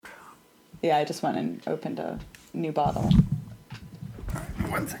Yeah, I just went and opened a new bottle. All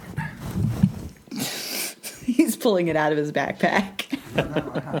right, 1 second. He's pulling it out of his backpack. No,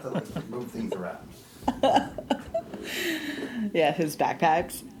 I have to like move things around. Yeah, his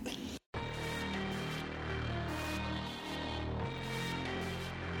backpacks.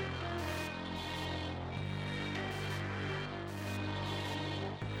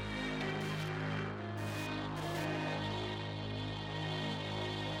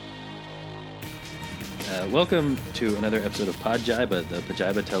 Welcome to another episode of Podjiba, the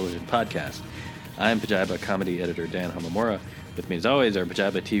Pajiba Television Podcast. I'm Pajiba comedy editor Dan Hamamura. With me, as always, our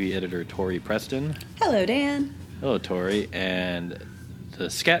Pajiba TV editor Tori Preston. Hello, Dan. Hello, Tori, and the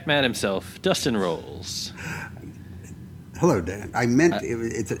scat man himself, Dustin Rolls. Hello, Dan. I meant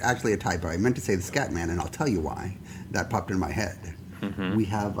it's actually a typo. I meant to say the Scat Man, and I'll tell you why. That popped in my head. Mm-hmm. We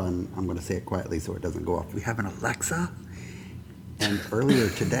have I'm going to say it quietly so it doesn't go off. We have an Alexa, and earlier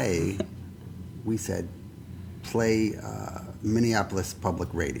today we said play Minneapolis Public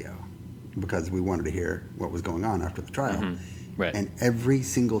Radio because we wanted to hear what was going on after the trial. Mm-hmm. Right. And every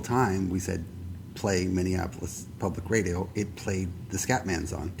single time we said play Minneapolis Public Radio, it played the Scatman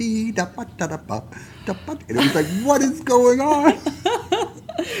song. And it was like, what is going on?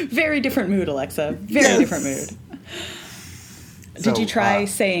 Very different mood, Alexa. Very different mood. Did you try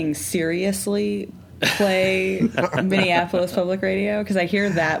saying seriously play Minneapolis Public Radio? Because I hear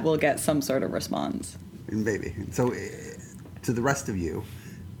that will get some sort of response. Maybe. So to the rest of you,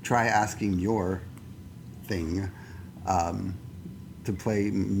 try asking your thing to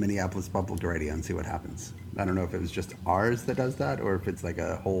play Minneapolis Public Radio and see what happens. I don't know if it was just ours that does that or if it's like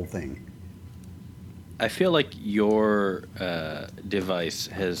a whole thing. I feel like your device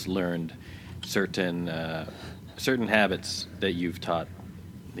has learned certain habits that you've taught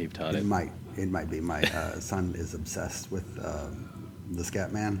it. It might be. My son is obsessed with the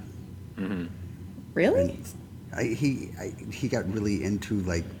Scatman. Mm-hmm. Really? He got really into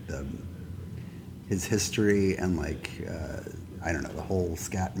like his history and like I don't know, the whole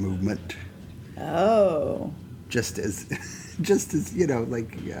scat movement. Oh. Just as you know,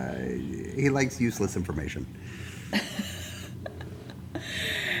 like he likes useless information.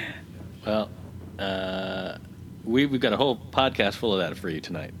 Well, we've got a whole podcast full of that for you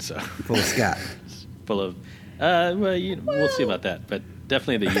tonight. So full of scat. Full of we'll see about that, but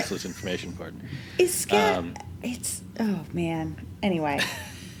definitely the useless information part. Is scat? It's man. Anyway.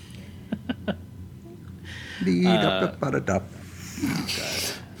 It's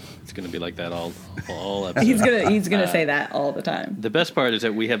going to be like that all episode. He's gonna say that all the time. The best part is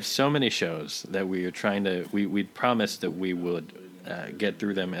that we have so many shows that we are trying to. We promised that we would get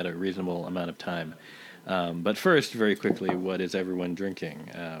through them at a reasonable amount of time. But first, very quickly, what is everyone drinking?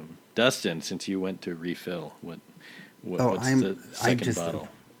 Dustin, since you went to refill, what's the second bottle?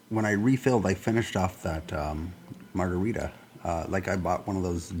 When I refilled, I finished off that margarita. Like I bought one of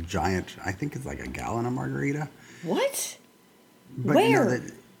those giant, I think it's like a gallon of margarita. What? But where? You know,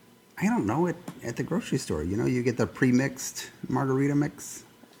 I don't know, at the grocery store. You know, you get the pre-mixed margarita mix.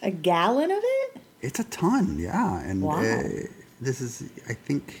 A gallon of it? It's a ton, yeah. And wow. I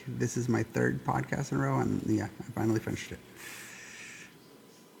think this is my third podcast in a row, and yeah, I finally finished it.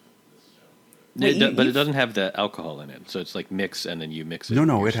 But it doesn't have the alcohol in it, so it's like mix and then you mix it.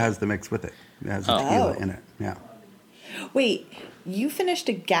 No, it has the mix with it. It has the tequila in it, yeah. Wait, you finished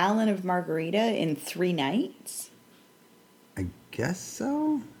a gallon of margarita in 3 nights? I guess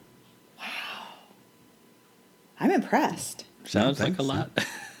so. Wow. I'm impressed. Sounds like a lot.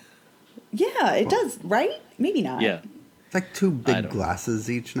 Yeah, it does, right? Maybe not. Yeah. It's like 2 big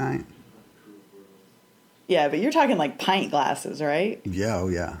glasses each night. Yeah, but you're talking like pint glasses, right? Yeah, oh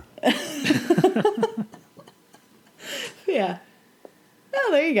yeah. Yeah. Oh,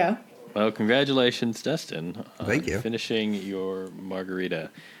 there you go. Well, congratulations, Dustin. Thank you. Finishing your margarita.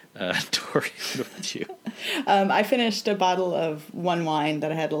 Tori, what about you? I finished a bottle of one wine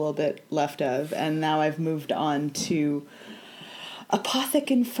that I had a little bit left of, and now I've moved on to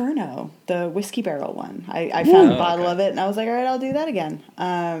Apothic Inferno, the whiskey barrel one. I found a bottle of it, and I was like, all right, I'll do that again.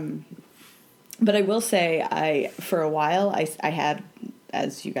 But I will say, for a while, I had,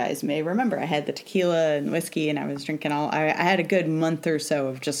 as you guys may remember, I had the tequila and whiskey, and I was drinking I had a good month or so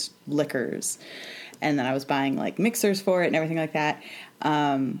of just liquors. And then I was buying like mixers for it and everything like that.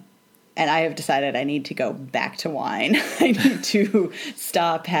 And I have decided I need to go back to wine. I need to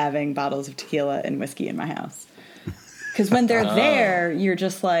stop having bottles of tequila and whiskey in my house. Because when they're there, you're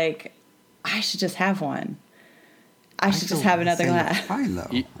just like, I should just have one. I should just have another glass. It's fine though.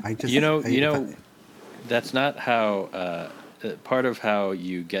 That's not how. Part of how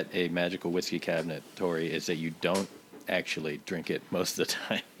you get a magical whiskey cabinet, Tori, is that you don't actually drink it most of the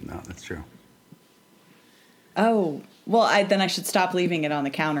time. No, that's true. Oh, well, then I should stop leaving it on the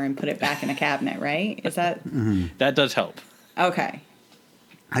counter and put it back in a cabinet, right? Is that... That does help. Okay.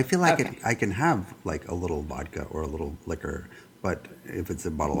 I feel like I can have like a little vodka or a little liquor, but if it's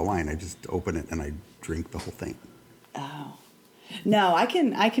a bottle of wine, I just open it and I drink the whole thing. Oh. No, I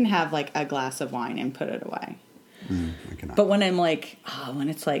can have like a glass of wine and put it away. I cannot. But when I'm like,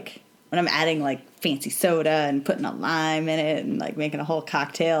 when I'm adding like fancy soda and putting a lime in it and like making a whole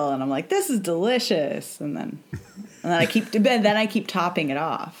cocktail and I'm like, this is delicious. And then I keep topping it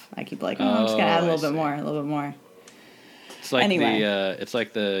off. I keep like, I'm just gonna add a little bit more. It's like anyway.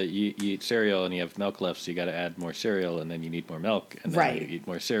 you eat cereal and you have milk left, so you got to add more cereal, and then you need more milk, and then you eat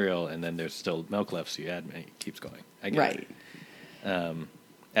more cereal, and then there's still milk left, so you add, and it keeps going. I get it.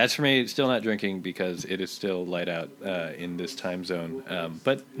 As for me, still not drinking because it is still light out in this time zone.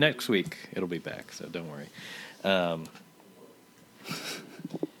 But next week it'll be back, so don't worry.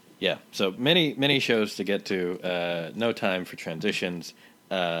 Yeah, so many shows to get to. No time for transitions.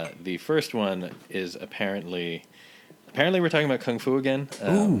 The first one is apparently we're talking about Kung Fu again.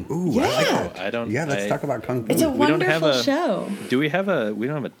 Yeah. I don't. Yeah, let's talk about Kung Fu. It's a wonderful show. We don't have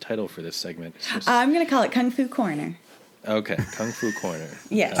a title for this segment. I'm going to call it Kung Fu Corner. Okay, Kung Fu Corner.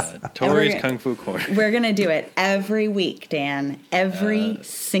 Yes. Tori's Kung Fu Corner. We're going to do it every week, Dan. Every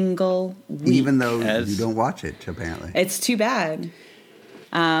single week. Even though you don't watch it, apparently. It's too bad.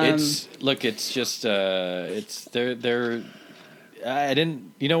 It's just they're I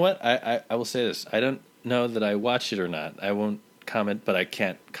didn't. You know what? I will say this. I don't know that I watched it or not. I won't comment, but I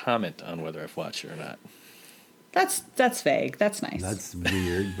can't comment on whether I've watched it or not. That's vague. That's nice. That's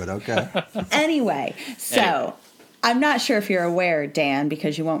weird, but okay. Anyway, I'm not sure if you're aware, Dan,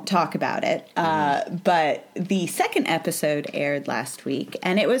 because you won't talk about it, but the second episode aired last week,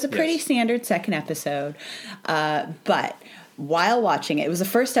 and it was a pretty standard second episode, but while watching it was the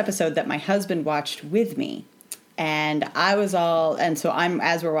first episode that my husband watched with me. And so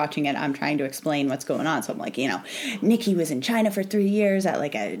as we're watching it, I'm trying to explain what's going on. So I'm like, Nikki was in China for 3 years at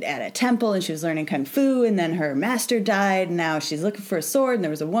a temple, and she was learning Kung Fu, and then her master died, and now she's looking for a sword, and there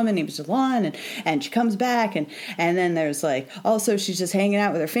was a woman named Jalon, and she comes back, and then there's also she's just hanging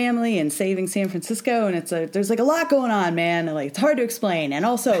out with her family and saving San Francisco, and there's a lot going on, man, and it's hard to explain. And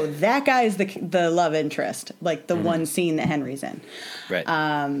also that guy is the love interest, the one scene that Henry's in.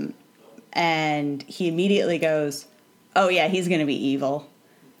 Right. And he immediately goes, oh, yeah, he's going to be evil.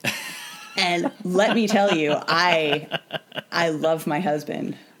 And let me tell you, I love my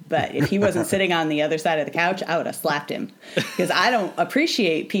husband. But if he wasn't sitting on the other side of the couch, I would have slapped him. Because I don't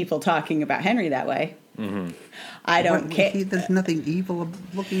appreciate people talking about Henry that way. Mm-hmm. I don't care. There's nothing evil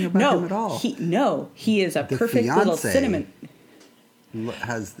looking about him at all. He is a perfect little cinnamon.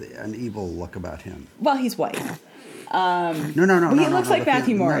 Has an evil look about him. Well, he's white. No. He looks like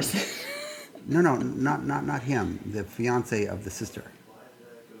Matthew Morris. No, not him. The fiance of the sister.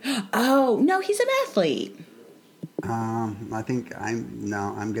 Oh, no, he's an athlete. I think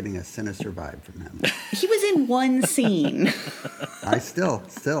I'm getting a sinister vibe from him. He was in one scene. I still.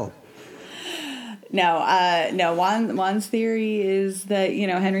 No. Juan's theory is that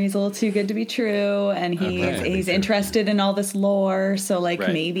Henry's a little too good to be true, and he's interested in all this lore. So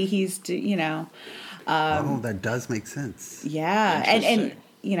maybe he's that does make sense. Yeah,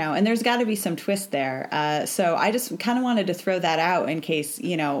 and there's got to be some twist there. So I just kind of wanted to throw that out in case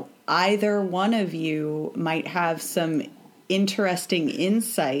either one of you might have some interesting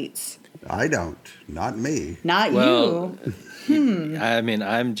insights. I don't. Not me. Not you. I mean,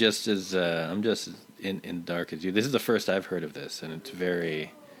 I'm just as in dark as you. This is the first I've heard of this, and it's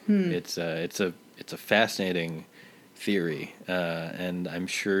very. It's a fascinating theory, and I'm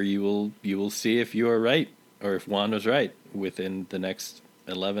sure you will see if you are right or if Juan was right within the next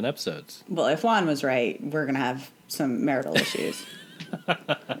 11 episodes. Well, if Juan was right, we're gonna have some marital issues.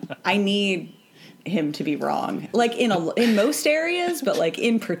 I need him to be wrong, in most areas, but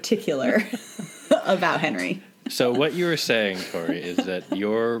in particular about Henry. So what you were saying, Tori, is that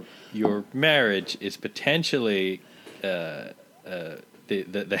your marriage is potentially the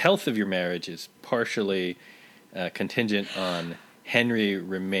health of your marriage is partially contingent on Henry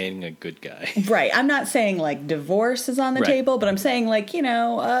remaining a good guy. Right. I'm not saying divorce is on the table, but I'm saying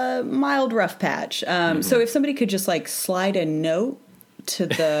a mild rough patch. So if somebody could just slide a note to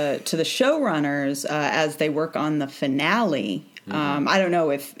the showrunners as they work on the finale. I don't know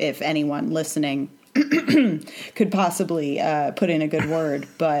if anyone listening could possibly put in a good word,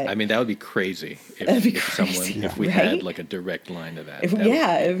 but I mean that would be crazy if we had a direct line to that.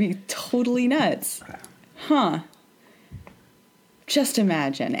 It'd be totally nuts. Huh. Just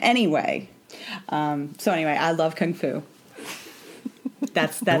imagine. Anyway, So anyway, I love Kung Fu.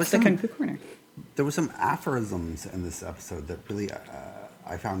 That's the Kung Fu Corner. There were some aphorisms in this episode that really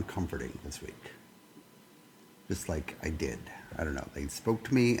I found comforting this week. Just like I did. I don't know. They spoke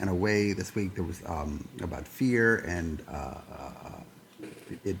to me in a way this week. There was about fear and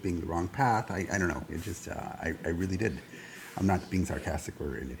it being the wrong path. I don't know. It just, I really did. I'm not being sarcastic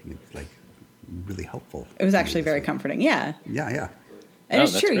or anything. It's like really helpful. It was actually very comforting. Yeah. Yeah. And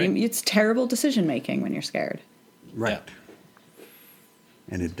it's true. It's terrible decision making when you're scared. Right. Yeah.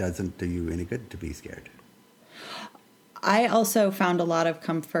 And it doesn't do you any good to be scared. I also found a lot of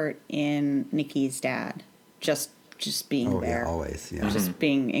comfort in Nikki's dad. Just being there. Yeah, always. Yeah. Just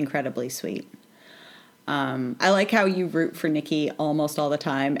being incredibly sweet. I like how you root for Nikki almost all the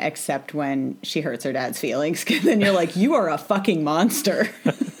time, except when she hurts her dad's feelings. Because then you're like, you are a fucking monster.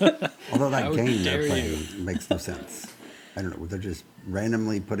 Although that game they're playing makes no sense. I don't know. They're just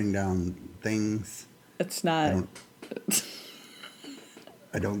randomly putting down things. It's not.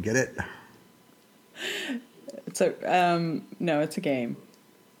 I don't get it. It's a no. It's a game.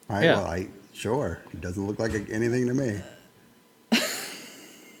 Sure. It doesn't look like anything to me.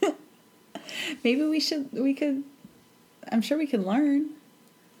 Maybe we could. I'm sure we could learn.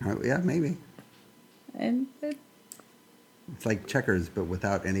 Yeah, maybe. And it's like checkers, but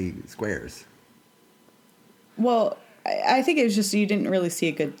without any squares. Well, I think it was just you didn't really see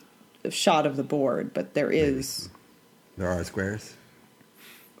a good shot of the board, but there is. There are squares.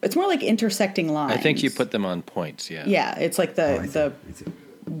 It's more like intersecting lines. I think you put them on points. Yeah. Yeah, it's like I see.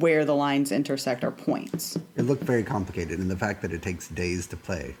 where the lines intersect are points. It looked very complicated, and the fact that it takes days to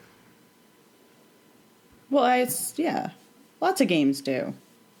play. Well, lots of games do.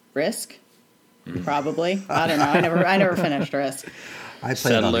 Risk, probably. I don't know. I never finished Risk. I played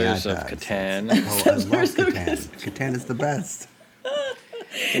Settlers on of the iPad. Catan. I love Catan. Catan is the best.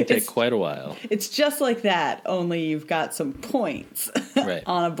 It can take quite a while. It's just like that, only you've got some points Right.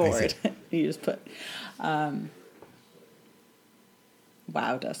 on a board. You just put.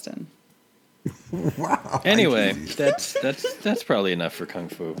 Wow, Dustin. Wow. Anyway, that's probably enough for Kung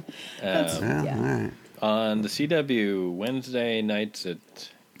Fu. All right. On the CW Wednesday nights at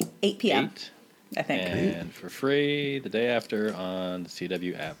 8 p.m. 8, I think. and for free the day after on the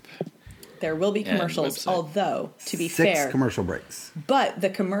CW app. There will be commercials, website. although, to be 6 fair, commercial breaks. but the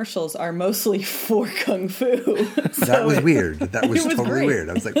commercials are mostly for Kung Fu. That was weird. That was totally great. weird.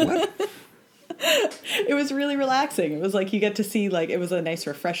 I was like, what? It was really relaxing. It was like you get to see, like, it was a nice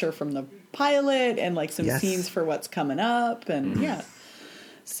refresher from the pilot and, like, some scenes for what's coming up. And, yeah.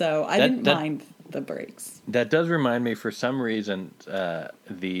 So I didn't mind the breaks. That does remind me, for some reason, what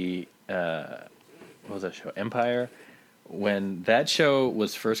was that show? Empire. When that show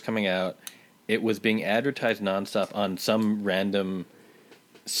was first coming out, it was being advertised nonstop on some random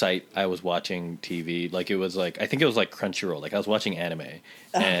site I was watching TV. Like, it was like, I think it was like Crunchyroll. Like, I was watching anime,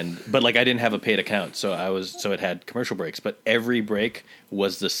 but like I didn't have a paid account, so it had commercial breaks. But every break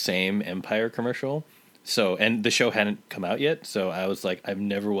was the same Empire commercial. So, and the show hadn't come out yet, so I was like, I'm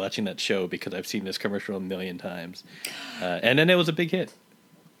never watching that show because I've seen this commercial a million times. And then it was a big hit,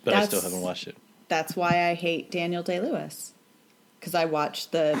 but I still haven't watched it. That's why I hate Daniel Day-Lewis. Because I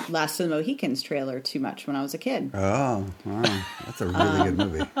watched the Last of the Mohicans trailer too much when I was a kid. Oh, wow. That's a really good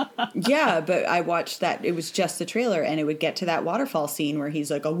movie. Yeah, but I watched that. It was just the trailer, and it would get to that waterfall scene where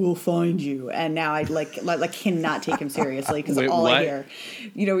he's like, "I will find you," and now I like cannot take him seriously because all I hear,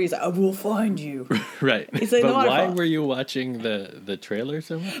 he's like, "I will find you." Right. He's like, but why were you watching the trailer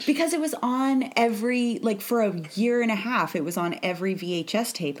so much? Because it was on every, like, for a year and a half, it was on every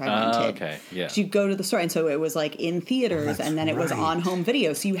VHS tape I rented. Okay, yeah. So you go to the store, and so it was like in theaters, and then it was on home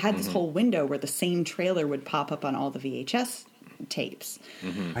video. So you had this whole window where the same trailer would pop up on all the VHS tapes.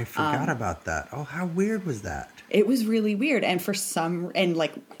 Mm-hmm. I forgot about that. Oh, how weird was that? It was really weird. And it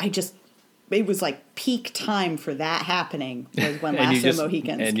was like peak time for that happening was when Last of the Mohicans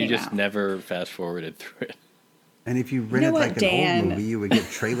came out. And you just never fast forwarded through it. And if you rented an old movie, you would get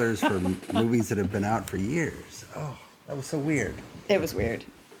trailers for movies that have been out for years. Oh, that was so weird. It was weird.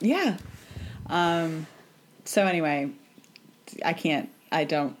 Yeah. So anyway, I can't.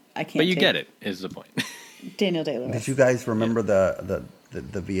 But you get it, is the point. Daniel Day-Lewis. Did you guys remember the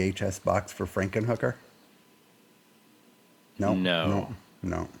VHS box for Frankenhooker? No.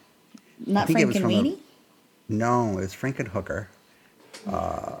 Not Frankenweenie? No, it was Frankenhooker.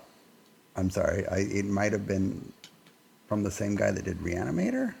 I'm sorry. It might have been from the same guy that did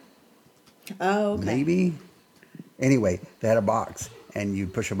Reanimator. Oh, okay. Maybe. Anyway, they had a box, and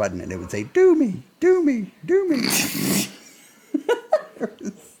you'd push a button, and it would say, "Do me, do me, do me."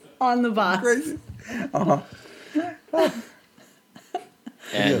 On the box. Crazy.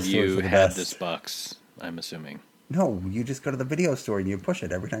 And you had this box, I'm assuming. No, you just go to the video store and you push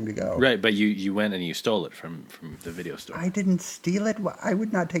it every time you go. Right, but you went and you stole it from the video store. I didn't steal it. I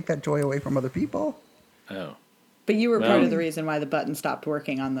would not take that joy away from other people. Oh. But you were part of the reason why the button stopped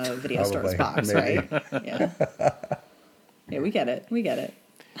working on the video store's box, maybe. Right? Yeah. Yeah, we get it.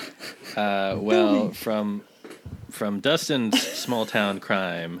 Well, from Dustin's small town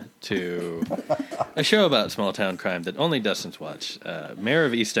crime to a show about small town crime that only Dustin's watched. Mare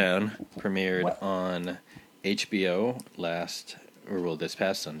of Easttown premiered on HBO this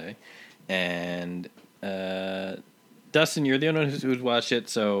past Sunday, and Dustin, you're the only one who's watched it.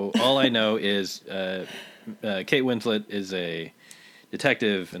 So all I know is Kate Winslet is a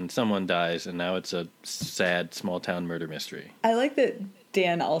detective, and someone dies, and now it's a sad small town murder mystery. I like that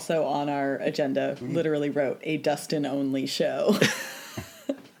Dan also on our agenda literally wrote a Dustin only show.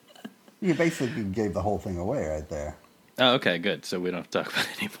 You basically gave the whole thing away right there. Oh, okay, good. So we don't have to talk about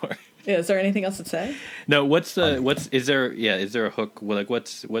it anymore. Yeah, is there anything else to say? No, is there a hook? Like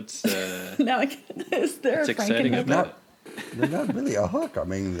what's now is there a exciting about it? There's not really a hook. I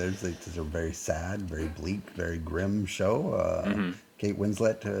mean, there's a very sad, very bleak, very grim show. Kate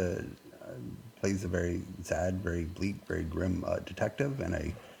Winslet plays a very sad, very bleak, very grim detective in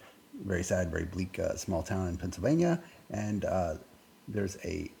a very sad, very bleak small town in Pennsylvania. And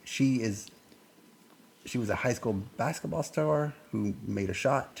she was a high school basketball star who made a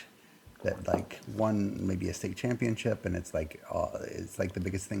shot that like won maybe a state championship, and it's like the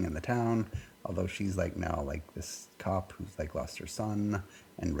biggest thing in the town. Although she's like now like this cop who's like lost her son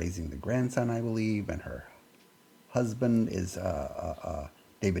and raising the grandson, I believe, and her husband is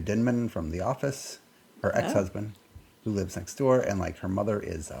David Denman from The Office, her ex-husband who lives next door, and like her mother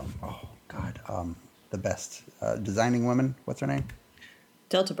is the best designing woman. What's her name?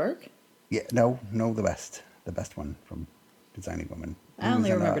 Delta Burke? Yeah, no, the best one from Designing Women. I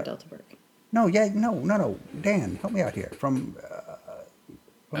only remember Delta Burke. No. Dan, help me out here. From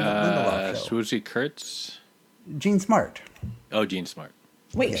the Lindelof show. Swoozie Kurtz? Jean Smart. Oh, Jean Smart.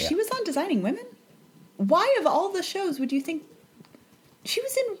 Wait, she was on Designing Women? Why, of all the shows, would you think she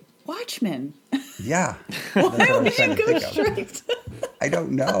was in Watchmen? Yeah. Why would you go straight? I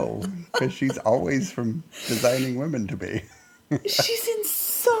don't know, because she's always from Designing Women to me. She's in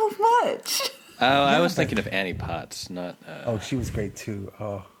so much. Oh, I was thinking of Annie Potts, not... Oh, she was great, too.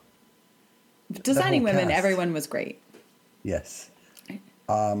 Oh. Designing Women, cast. Everyone was great. Yes.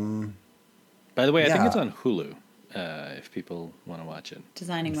 By the way, I think it's on Hulu, if people want to watch it.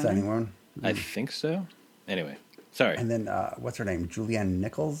 Designing Women? I think so. Anyway, sorry. And then, what's her name? Julianne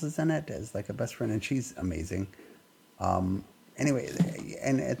Nichols is in it as like a best friend, and she's amazing. Anyway,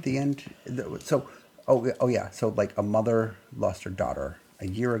 and at the end, so like a mother lost her daughter a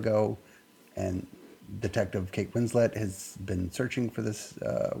year ago, and Detective Kate Winslet has been searching for this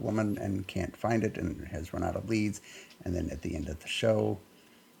woman and can't find it and has run out of leads. And then at the end of the show,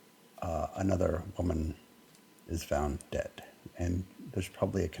 another woman is found dead. And there's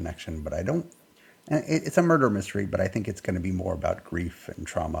probably a connection, but I don't... It's a murder mystery, but I think it's going to be more about grief and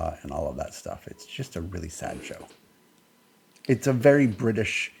trauma and all of that stuff. It's just a really sad show. It's a very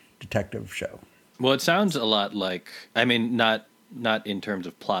British detective show. Well, it sounds a lot like... I mean, not in terms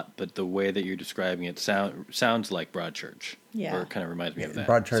of plot, but the way that you're describing it sounds like Broadchurch. Yeah. Or it kind of reminds me of that.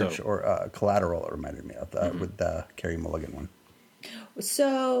 Broadchurch or Collateral, it reminded me of, with the Carey Mulligan one.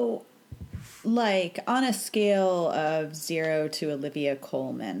 So, like, on a scale of 0 to Olivia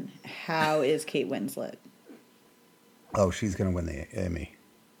Colman, how is Kate Winslet? Oh, she's going to win the Emmy.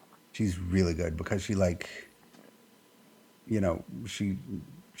 She's really good because she, like, you know, she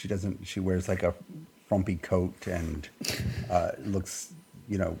wears, like, a frumpy coat and looks,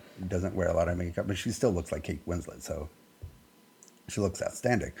 you know, doesn't wear a lot of makeup, but she still looks like Kate Winslet, so she looks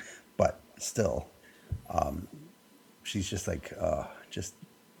outstanding. But still, she's just like just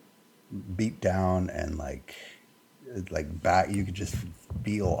beat down and like you could just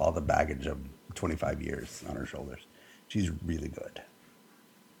feel all the baggage of 25 years on her shoulders. She's really good,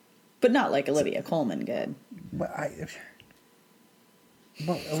 but not like Olivia Colman good. Well,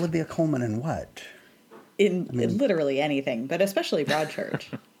 Olivia Colman in what? In literally anything, but especially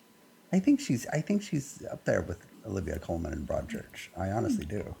Broadchurch. I think she's up there with Olivia Colman in Broadchurch. I honestly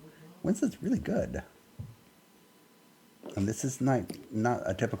do. Winslet's really good. And this is not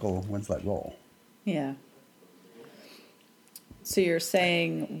a typical Winslet role. Yeah. So you're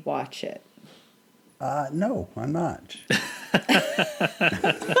saying watch it? No, I'm not.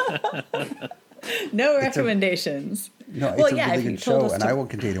 No recommendations. It's a really good show, and I will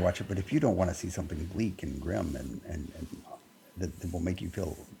continue to watch it. But if you don't want to see something bleak and grim and that will make you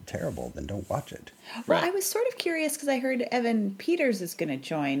feel terrible, then don't watch it. Well, Right. I was sort of curious because I heard Evan Peters is going to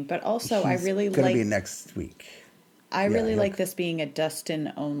join, but also I really It's going like. to be next week. I Yeah, really he'll- like this being a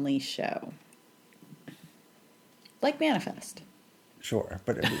Dustin only show, like Manifest. Sure,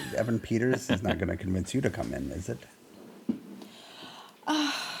 but Evan Peters is not going to convince you to come in, is it?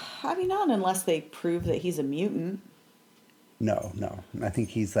 I mean, not unless they prove that he's a mutant. No. I think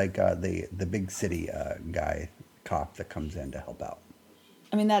he's like the big city guy, cop that comes in to help out.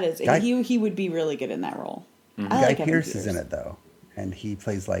 I mean, that is he would be really good in that role. I Guy like Evan Pearce Peters. is in it though, and he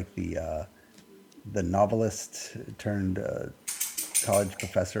plays like the novelist turned college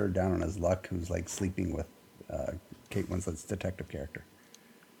professor down on his luck who's like sleeping with Kate Winslet's detective character.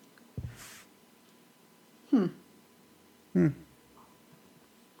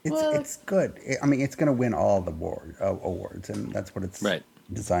 It's good. I mean, it's going to win all the awards, and that's what it's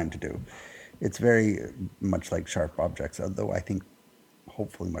designed to do. It's very much like Sharp Objects, although I think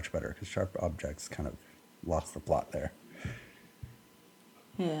hopefully much better because Sharp Objects kind of lost the plot there.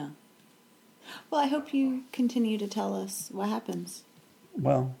 Yeah. Well, I hope you continue to tell us what happens.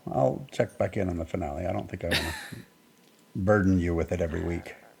 Well, I'll check back in on the finale. I don't think I want to burden you with it every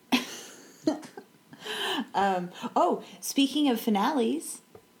week. Speaking of finales.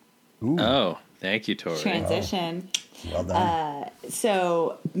 Ooh. Oh, thank you, Tori. Transition. Well done.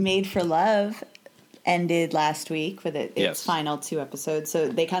 So, Made for Love ended last week with its final 2 episodes. So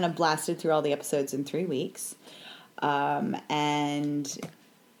they kind of blasted through all the episodes in 3 weeks. And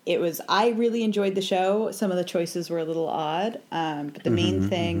I really enjoyed the show. Some of the choices were a little odd. But the main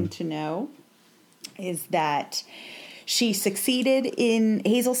thing to know is that Hazel succeeded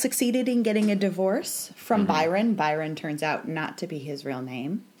in getting a divorce from Byron. Byron turns out not to be his real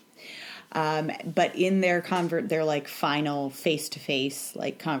name. But in their like final face-to-face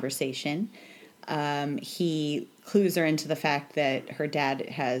like conversation, he clues her into the fact that her dad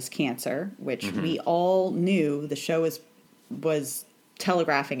has cancer, which we all knew. The show was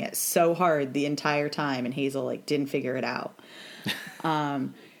telegraphing it so hard the entire time, and Hazel like didn't figure it out.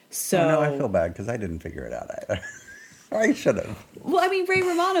 So I feel bad because I didn't figure it out either. I should have. Well, I mean, Ray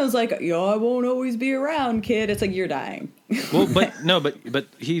Romano's like, I won't always be around, kid. It's like, you're dying. Well, but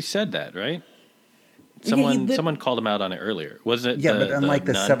he said that, right? Someone called him out on it earlier, wasn't it? Yeah, but unlike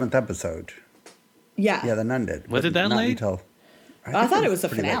the nun? 7th episode. Yeah, the nun did. Was it that not late? Until, I thought it was the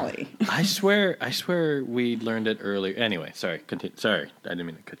pretty finale. I swear we learned it earlier. Anyway, sorry, continue. Sorry, I didn't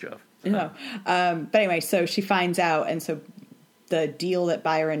mean to cut you off. No. But anyway, so she finds out, and so the deal that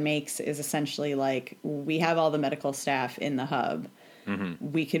Byron makes is essentially like, we have all the medical staff in the hub.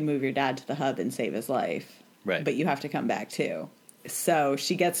 We can move your dad to the hub and save his life. Right. But you have to come back too. So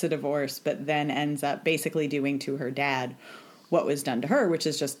she gets a divorce, but then ends up basically doing to her dad what was done to her, which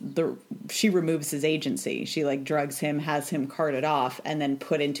is just she removes his agency. She like drugs him, has him carted off, and then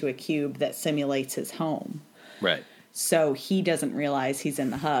put into a cube that simulates his home. Right. So he doesn't realize he's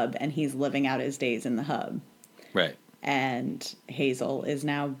in the hub, and he's living out his days in the hub. Right. And Hazel is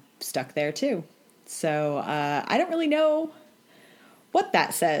now stuck there too. So I don't really know what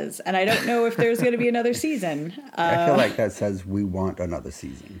that says, and I don't know if there's going to be another season. I feel like that says we want another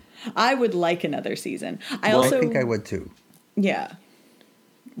season. I would like another season. I think I would too. Yeah.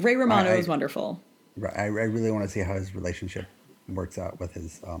 Ray Romano is wonderful. Right. I really want to see how his relationship works out with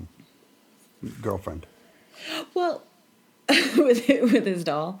his girlfriend. Well, with his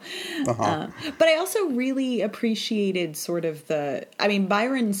doll. But I also really appreciated sort of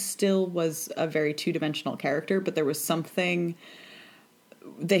Byron still was a very two-dimensional character, but there was something,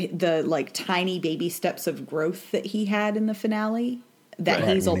 the like tiny baby steps of growth that he had in the finale that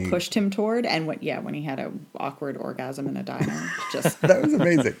Hazel pushed him toward, and when he had an awkward orgasm in a diner, just that was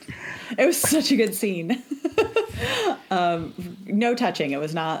amazing. It was such a good scene. No touching. It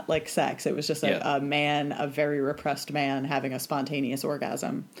was not like sex. It was just a very repressed man having a spontaneous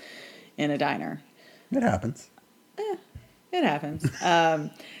orgasm in a diner. It happens. It happens.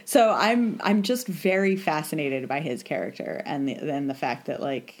 So I'm just very fascinated by his character and the fact that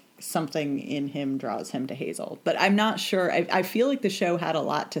like something in him draws him to Hazel. But I'm not sure. I feel like the show had a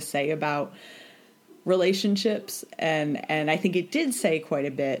lot to say about relationships, and I think it did say quite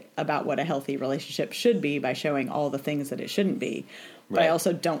a bit about what a healthy relationship should be by showing all the things that it shouldn't be. But I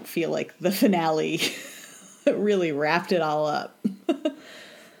also don't feel like the finale really wrapped it all up.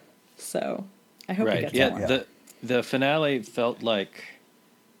 So I hope it gets more. The finale felt like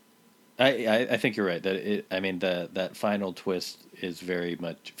I think you're right that that final twist feels very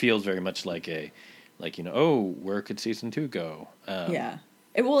much like where could season 2 go? And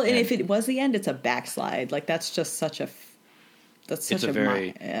if it was the end, it's a backslide. Like that's just it's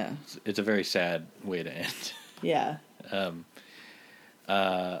a very sad way to end. Yeah.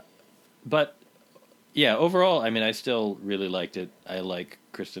 But yeah, overall, I mean, I still really liked it. I like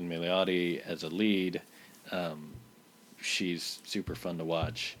Kristen Milioti as a lead. She's super fun to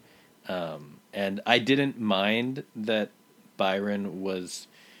watch. And I didn't mind that Byron was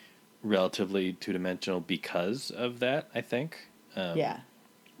relatively two-dimensional because of that, I think. Yeah.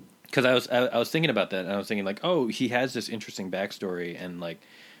 Because I was thinking about that, and I was thinking, like, oh, he has this interesting backstory, and, like,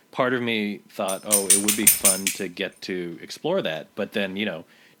 part of me thought, oh, it would be fun to get to explore that. But then, you know,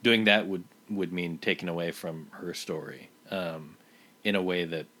 doing that would mean taking away from her story in a way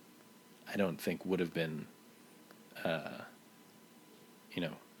that I don't think would have been, you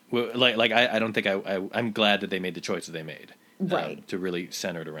know, like I don't think I'm glad that they made the choice that they made, right, to really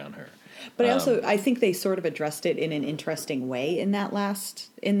center it around her. But I think they sort of addressed it in an interesting way in that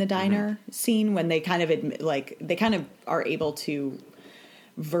in the diner scene, when they kind of they kind of are able to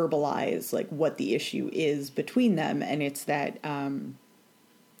verbalize like what the issue is between them, and it's that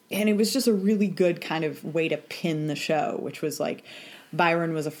and it was just a really good kind of way to pin the show, which was like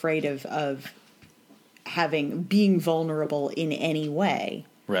Byron was afraid of being vulnerable in any way,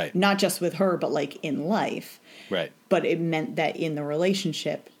 right? Not just with her, but like in life, right? But it meant that in the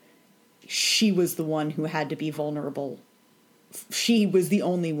relationship, she was the one who had to be vulnerable. She was the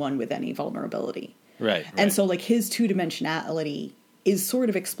only one with any vulnerability, right? And so like his two-dimensionality is sort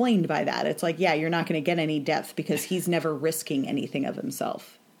of explained by that. It's like, yeah, you're not going to get any depth because he's never risking anything of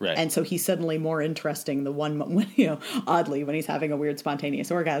himself. Right. And so he's suddenly more interesting when, you know, oddly, when he's having a weird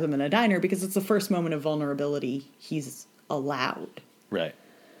spontaneous orgasm in a diner, because it's the first moment of vulnerability he's allowed. Right.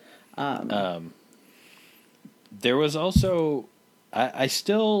 There was also, I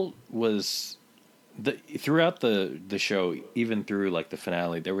still was, throughout the show, even through like the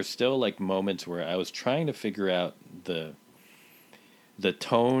finale, there were still like moments where I was trying to figure out the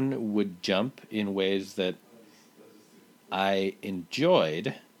tone would jump in ways that I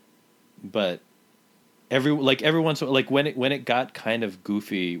enjoyed, but every once like when it got kind of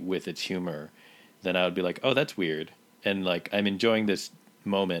goofy with its humor, then I would be like, oh, that's weird, and like I'm enjoying this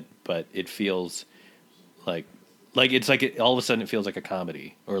moment, but it feels like it's like all of a sudden it feels like a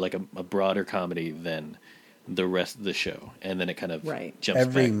comedy, or like a broader comedy than the rest of the show, and then it kind of jumps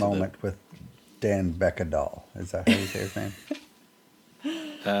every back moment with Dan Beckadal. Is that how you say his name?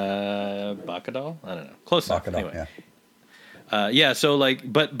 Bacadal? I don't know. Close enough. Anyway. Yeah. Yeah, so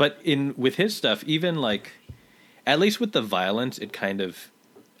like, but with his stuff, even like, at least with the violence, it kind of,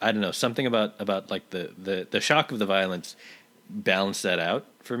 I don't know, something about like the shock of the violence balanced that out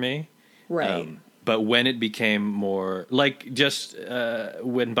for me. Right. But when it became more like just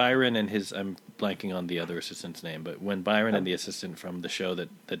when Byron and I'm blanking on the other assistant's name, but when Byron and the assistant from the show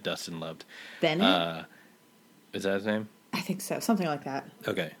that Dustin loved, Bennett, is that his name? I think so, something like that.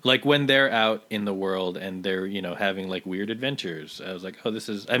 Okay, like when they're out in the world and they're, you know, having like weird adventures, I was like, oh, this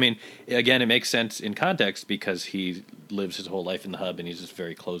is. I mean, again, it makes sense in context because he lives his whole life in the hub and he's this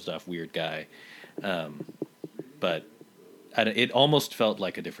very closed off, weird guy. But it almost felt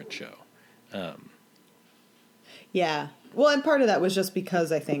like a different show. Yeah, well, and part of that was just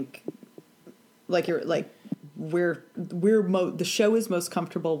because I think, like the show is most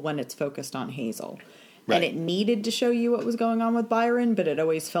comfortable when it's focused on Hazel. Right. And it needed to show you what was going on with Byron, but it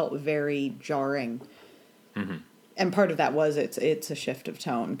always felt very jarring. Mm-hmm. And part of that was it's a shift of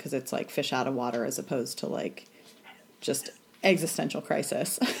tone, because it's like fish out of water as opposed to like just existential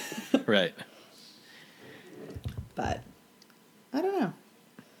crisis. Right. But I don't know.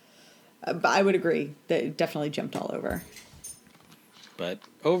 But I would agree that it definitely jumped all over. But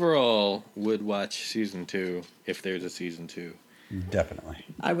overall, would watch season 2 if there's a season 2. Definitely.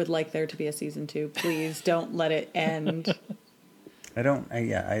 I would like there to be a season 2. Please don't let it end.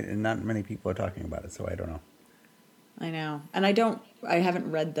 Not many people are talking about it, so I don't know. I know. And I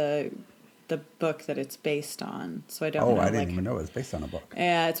haven't read the book that it's based on, so I don't know. Oh, I didn't even know it was based on a book.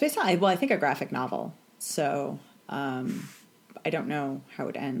 Yeah, it's based on, I think a graphic novel. So, I don't know how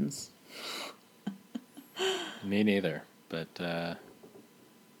it ends. Me neither. But,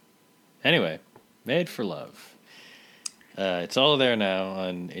 anyway, Made for Love. It's all there now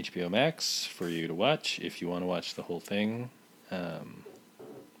on HBO Max for you to watch if you want to watch the whole thing.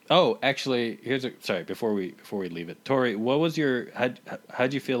 Actually, before we leave it, Tori, what was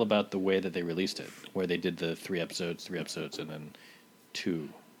how'd you feel about the way that they released it, where they did the 3 episodes, and then 2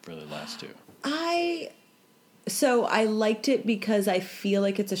 for the last 2? So I liked it because I feel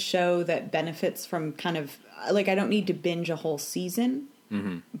like it's a show that benefits from kind of, like, I don't need to binge a whole season,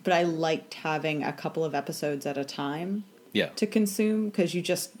 but I liked having a couple of episodes at a time. Yeah. To consume, because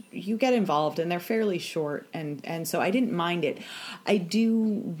you get involved, and they're fairly short, and so I didn't mind it. I do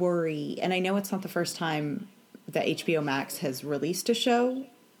worry, and I know it's not the first time that HBO Max has released a show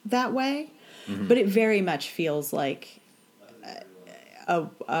that way, but it very much feels like a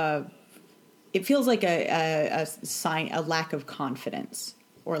sign, a lack of confidence,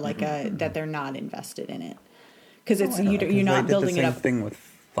 or like that they're not invested in it, because you're not building it up. Same thing with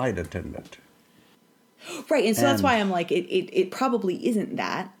Flight Attendant, right? And so that's why I'm like, it probably isn't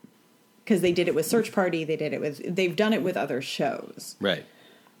that, because they did it with Search Party, they've done it with other shows, right?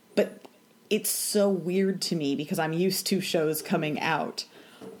 But it's so weird to me because I'm used to shows coming out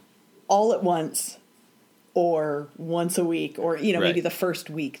all at once, or once a week, or maybe the first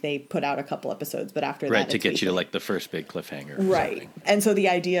week they put out a couple episodes, but after that, to get you to like the first big cliffhanger, right? Something. And so the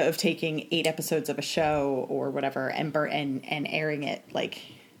idea of taking 8 episodes of a show or whatever and airing it like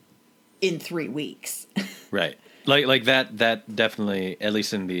in 3 weeks, right? Like that definitely, at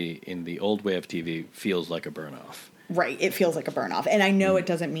least in the old way of TV, feels like a burn off. Right, it feels like a burn off, and I know it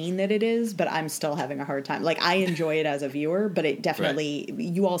doesn't mean that it is, but I'm still having a hard time. Like, I enjoy it as a viewer, but it definitely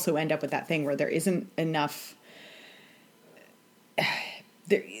you also end up with that thing where there isn't enough.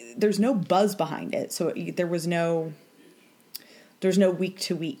 There's no buzz behind it, so there's no week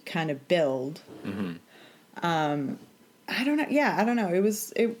to week kind of build. I don't know. Yeah, I don't know. It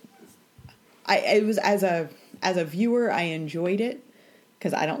was as a viewer, I enjoyed it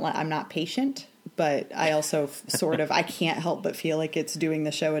because I'm not patient. But I also I can't help but feel like it's doing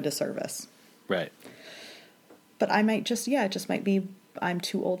the show a disservice. Right. But I might it might be I'm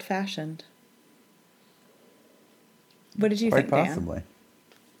too old fashioned. What did you think, Dan? Possibly.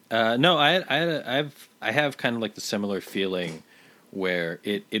 No, I have kind of like the similar feeling where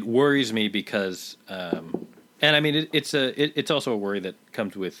it worries me because, and I mean it's also a worry that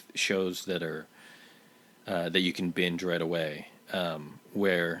comes with shows that are that you can binge right away,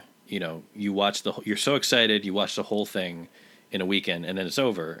 where. You watch you're so excited, you watch the whole thing in a weekend, and then it's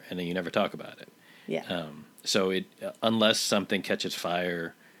over, and then you never talk about it. Yeah. So unless something catches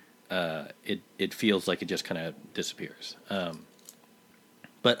fire, it feels like it just kind of disappears.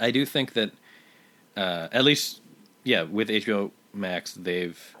 But I do think that, at least, with HBO Max,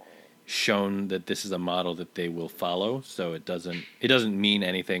 they've shown that this is a model that they will follow. So it doesn't mean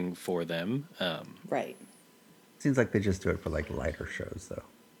anything for them. Right. Seems like they just do it for like lighter shows, though.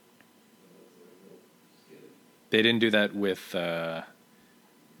 They didn't do that with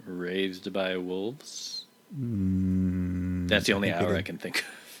Raised by Wolves. That's the only hour I can think of.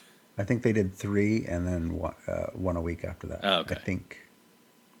 I think they did 3 and then one a week after that. Oh, okay. I think.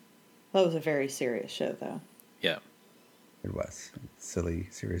 That was a very serious show, though. Yeah. It was. Silly,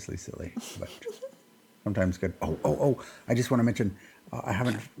 seriously silly. But sometimes good. Oh, I just want to mention, I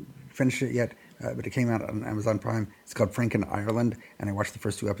haven't finished it yet, but it came out on Amazon Prime. It's called Franken Ireland, and I watched the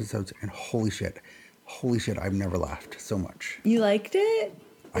first 2 episodes, and holy shit, I've never laughed so much. You liked it?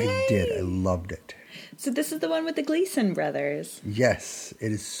 I did. I loved it. So this is the one with the Gleason brothers. Yes,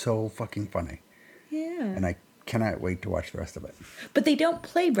 it is so fucking funny. Yeah. And I cannot wait to watch the rest of it. But they don't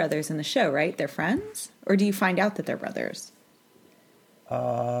play brothers in the show, right? They're friends? Or do you find out that they're brothers?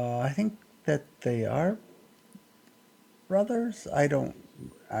 I think that they are brothers. I don't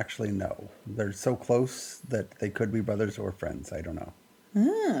actually know. They're so close that they could be brothers or friends. I don't know.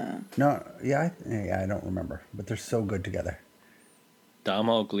 No, I don't remember. But they're so good together.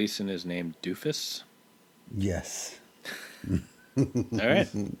 Domhnall Gleeson is named Doofus. Yes. All right.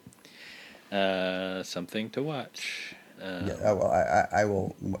 Something to watch. I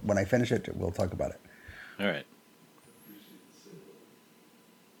will. When I finish it, we'll talk about it. All right.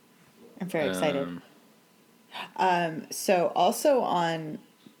 I'm very excited. So also on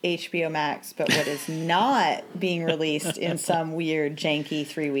HBO Max, but what is not being released in some weird, janky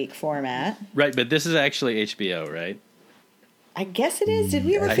 3-week format. Right, but this is actually HBO, right? I guess it is. Did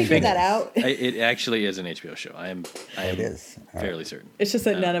we ever figure that out? It actually is an HBO show. I am fairly certain. It's just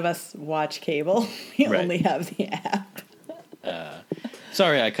that none of us watch cable. We only have the app.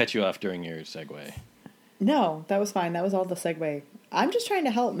 Sorry, I cut you off during your segue. No, that was fine. That was all the segue. I'm just trying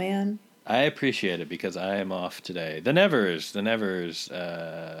to help, man. I appreciate it because I am off today. The Nevers,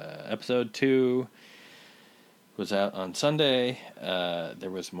 episode 2 was out on Sunday.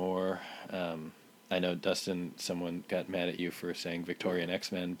 There was more. I know, Dustin, someone got mad at you for saying Victorian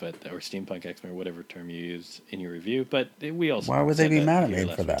X-Men, or Steampunk X-Men, or whatever term you use in your review. But we also. Why would they be mad at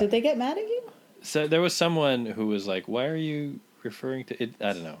me for that? Did they get mad at you? So there was someone who was like, "Why are you referring to it?"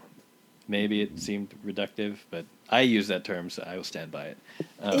 I don't know. Maybe it seemed reductive, but I use that term, so I will stand by it.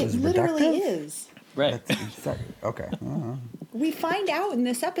 It literally is. Right. Okay. Uh-huh. We find out in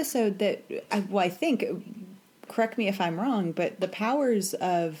this episode that, I think, correct me if I'm wrong, but the powers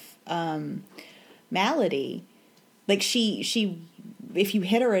of Malady, like she if you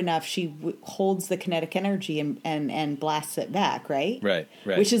hit her enough, she holds the kinetic energy and blasts it back, right? Right.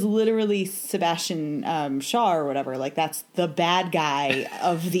 Which is literally Sebastian Shaw or whatever. Like, that's the bad guy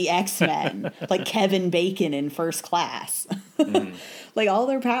of the X-Men. Like Kevin Bacon in First Class. Like, all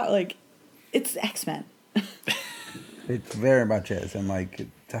their power, like, it's X-Men. It very much is. And, like,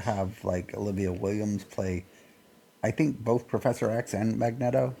 to have, like, Olivia Williams play, I think, both Professor X and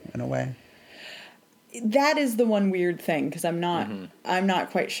Magneto, in a way. That is the one weird thing, because I'm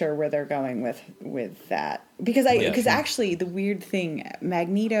not quite sure where they're going with that. Because actually the weird thing,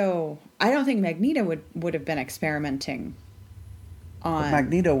 Magneto, I don't think Magneto would have been experimenting on. But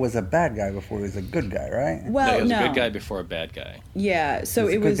Magneto was a bad guy before he was a good guy, right? Well, he was a good guy before a bad guy. Yeah, so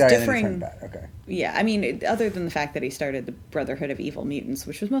it was differing. Okay. Yeah, I mean, other than the fact that he started the Brotherhood of Evil Mutants,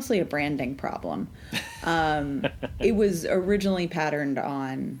 which was mostly a branding problem, it was originally patterned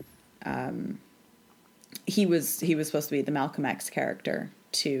on. He was supposed to be the Malcolm X character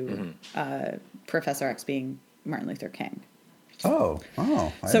to Professor X being Martin Luther King. Oh.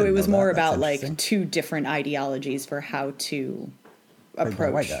 So it was more about like two different ideologies for how to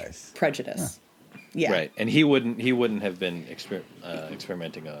approach prejudice. Yeah. Right, and he wouldn't have been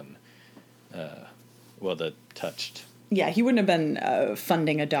experimenting on, the touched. Yeah, he wouldn't have been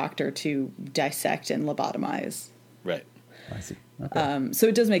funding a doctor to dissect and lobotomize. Right. I see. Okay. So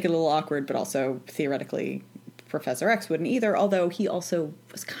it does make it a little awkward, but also theoretically, Professor X wouldn't either. Although he also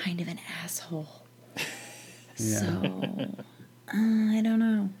was kind of an asshole. Yeah. So I don't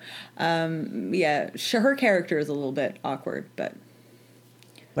know. Her character is a little bit awkward, but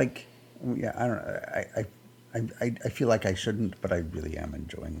like, yeah, I don't know. I feel like I shouldn't, but I really am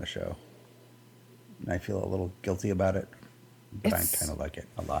enjoying the show. And I feel a little guilty about it, but I kind of like it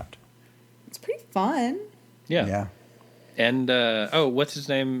a lot. It's pretty fun. Yeah. Yeah. And what's his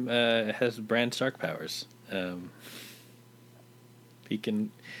name? Has Bran Stark powers. He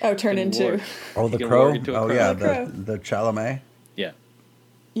can. Turn into. The crow. Yeah, the Chalamet. Yeah.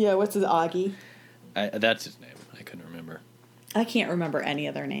 Yeah. What's his Augie? That's his name. I couldn't remember. I can't remember any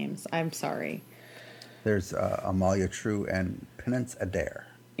of their names. I'm sorry. There's Amalia True and Penance Adair.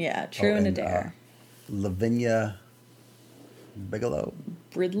 Yeah, True and Adair. Lavinia Bigelow.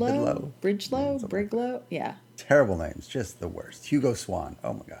 Briglow. Yeah. Terrible names, just the worst. Hugo Swan.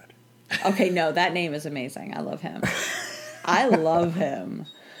 Oh my God. Okay, no, that name is amazing. I love him. I love him.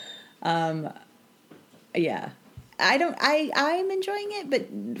 Yeah. I'm enjoying it, but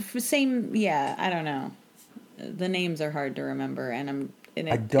I don't know. The names are hard to remember, and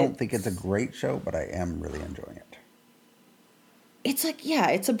I don't think it's a great show, but I am really enjoying it. It's like,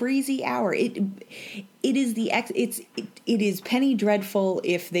 it's a breezy hour. It is Penny Dreadful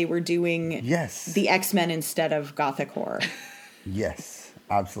if they were doing the X-Men instead of Gothic horror. Yes,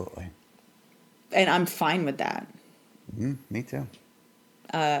 absolutely. And I'm fine with that. Me too.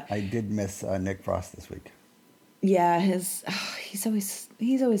 I did miss Nick Frost this week. Yeah, he's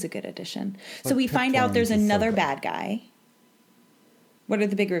always a good addition. But so we find out there's another bad guy. What are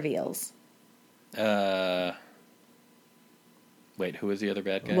the big reveals? Wait, who is the other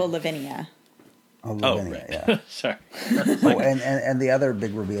bad guy? Well, Lavinia. Lavinia, right. Yeah. Sorry. And the other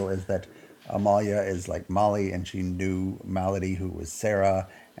big reveal is that Amalia is like Molly, and she knew Malady, who was Sarah,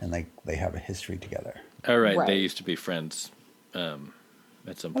 and they have a history together. Oh, right. They used to be friends at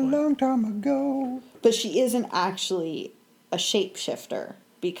some point. A long time ago. But she isn't actually a shapeshifter,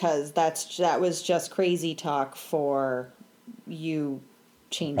 because that was just crazy talk for you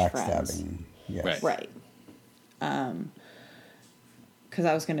change friends. Yes. Right. Because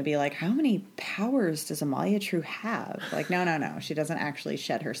I was going to be like, how many powers does Amalia True have? Like, no. She doesn't actually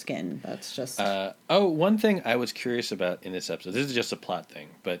shed her skin. That's just... one thing I was curious about in this episode, this is just a plot thing,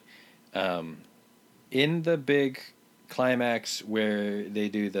 but in the big climax where they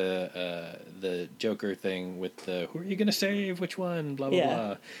do the Joker thing with the, who are you going to save? Which one? Blah,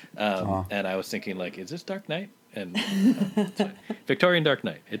 blah, blah. And I was thinking, like, is this Dark Knight? And Victorian Dark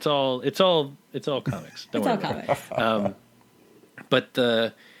Knight. It's all comics. Don't worry about it. But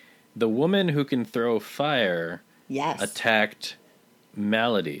the woman who can throw fire attacked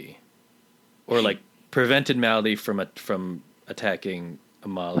Malady, or like prevented Malady from attacking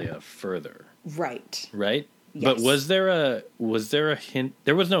Amalia further. Right. Right? Yes. But was there a hint?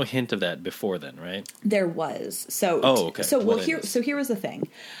 There was no hint of that before then, right? There was. So okay. Here was the thing.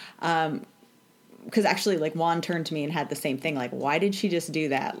 Because actually, like, Juan turned to me and had the same thing. Like, why did she just do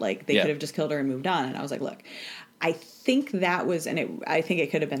that? Like, they could have just killed her and moved on. And I was like, look, I think that was, I think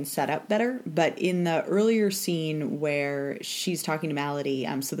it could have been set up better. But in the earlier scene where she's talking to Malady,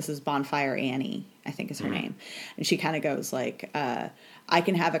 so this is Bonfire Annie, I think is her name, and she kind of goes like, I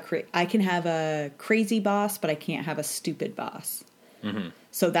can have a crazy boss, but I can't have a stupid boss.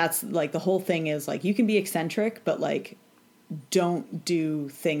 So that's like the whole thing is like, you can be eccentric, but like, don't do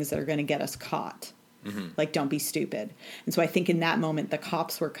things that are going to get us caught. Like, don't be stupid. And so I think in that moment, the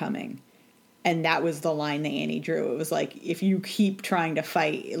cops were coming. And that was the line that Annie drew. It was like, if you keep trying to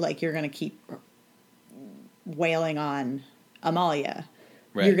fight, like, you're going to keep wailing on Amalia.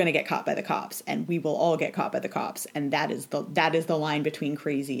 Right. You're going to get caught by the cops. And we will all get caught by the cops. And that is the line between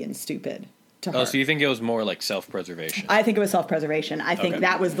crazy and stupid. To her. Oh, so you think it was more like self-preservation? I think it was self-preservation. I think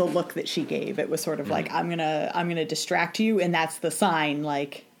that was the look that she gave. It was sort of like, I'm gonna distract you, and that's the sign.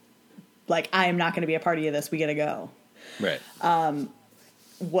 Like I am not going to be a party of this. We got to go. Right.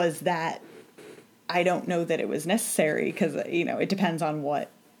 Was that? I don't know that it was necessary because it depends on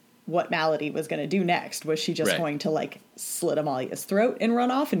what Malady was going to do next. Was she just going to like slit Amalia's throat and run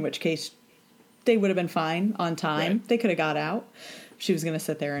off? In which case, they would have been fine on time. Right. They could have got out. If she was going to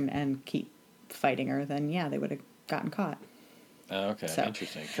sit there and keep fighting her, then they would have gotten caught. Oh, okay, so,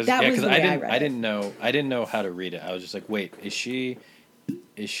 interesting. Because I didn't know how to read it. I was just like, wait, is she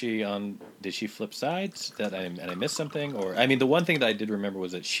on? Did she flip sides? And I missed something? Or I mean, the one thing that I did remember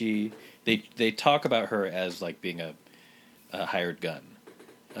was that they talk about her as like being a hired gun,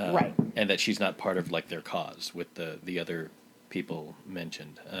 right? And that she's not part of like their cause with the other people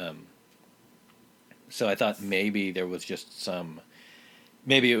mentioned. So I thought maybe there was just some.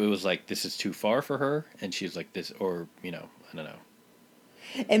 Maybe it was like, this is too far for her, and she's like this, or, I don't know.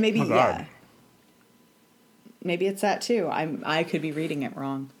 And maybe, maybe it's that too. I could be reading it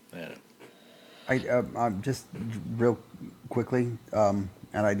wrong. I'm just real quickly, and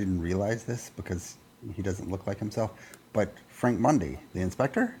I didn't realize this because he doesn't look like himself, but Frank Mundy, the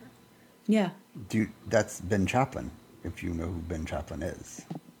inspector? Yeah. That's Ben Chaplin, if you know who Ben Chaplin is.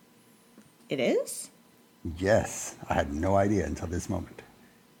 It is? Yes. I had no idea until this moment.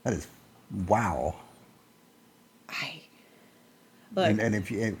 That is, wow. And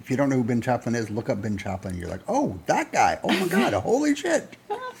if you don't know who Ben Chaplin is, look up Ben Chaplin. You're like, oh, that guy. Oh my God, holy shit.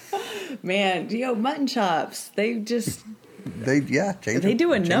 Man, mutton chops. They just they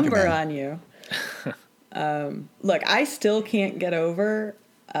do a number on you. Look, I still can't get over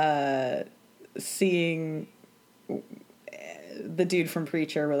seeing the dude from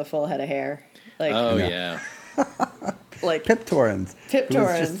Preacher with a full head of hair. Like, oh yeah. Like Pip Torrens. Pip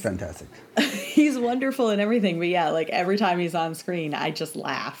Torrens. Just fantastic. He's wonderful and everything, but like every time he's on screen, I just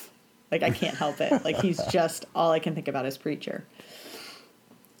laugh. Like I can't help it. Like he's just all I can think about is Preacher.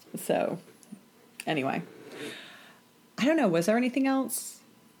 So, anyway, I don't know. Was there anything else?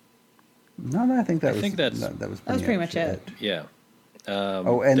 No, I think that was pretty much it. Yeah.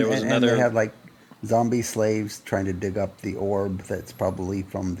 And they have like zombie slaves trying to dig up the orb that's probably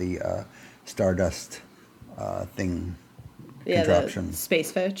from the Stardust thing. Yeah, contraption. The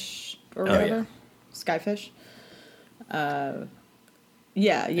space fish or whatever, skyfish. Yeah.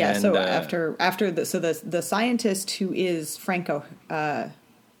 And, so after the scientist who is Frank O'Hara.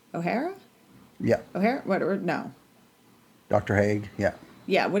 Yeah. O'Hara? What? No. Dr. Haig. Yeah.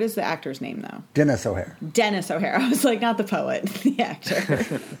 Yeah. What is the actor's name though? Dennis O'Hara. Dennis O'Hara. I was like, not the poet, the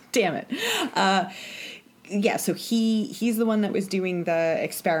actor. Damn it. Yeah. So he's the one that was doing the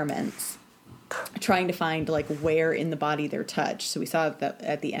experiments, trying to find like where in the body they're touched. So we saw that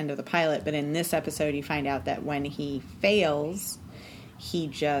at the end of the pilot, but in this episode you find out that when he fails, he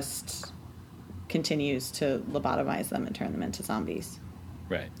just continues to lobotomize them and turn them into zombies.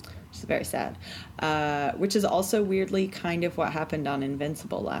 Right. Which is very sad. Which is also weirdly kind of what happened on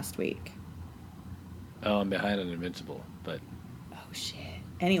Invincible last week. Oh, I'm behind on Invincible, but oh shit.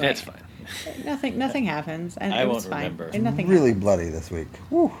 Anyway, that's fine. Nothing happens, and I it won't was fine. remember. And nothing really happened. Bloody this week.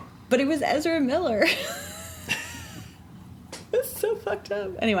 Woo. But it was Ezra Miller. It's so fucked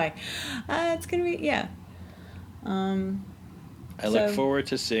up. Anyway, it's gonna be I look forward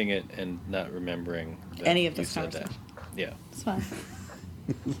to seeing it and not remembering any of this conversation. Yeah, it's fine.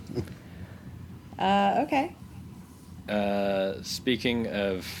 Okay. Speaking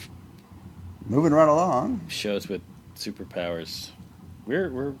of moving right along, shows with superpowers.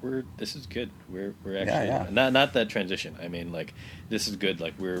 We're this is good. We're actually not that transition. I mean, like this is good.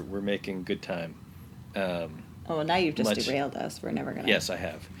 Like we're making good time. Well, now you've just derailed us. We're never gonna. Yes, I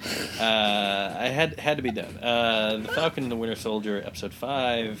have. I had to be done. The Falcon and the Winter Soldier, episode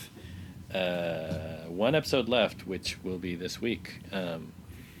 5. One episode left, which will be this week,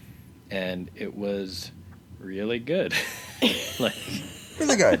 and it was really good. Like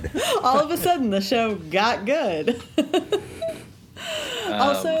really good. All of a sudden, the show got good.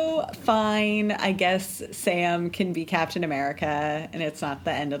 Also, fine. I guess Sam can be Captain America, and it's not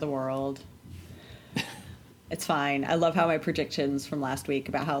the end of the world. It's fine. I love how my predictions from last week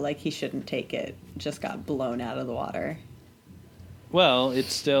about how like he shouldn't take it just got blown out of the water. Well,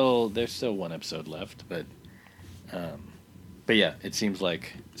 there's still one episode left, but yeah, it seems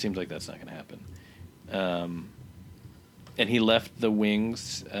like that's not going to happen. And he left the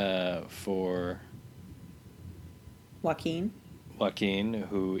wings for Joaquin,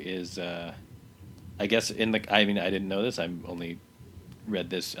 who is, I guess I didn't know this. I've only read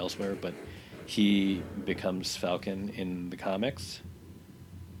this elsewhere, but he becomes Falcon in the comics.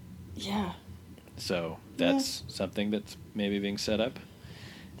 Yeah. So that's something that's maybe being set up.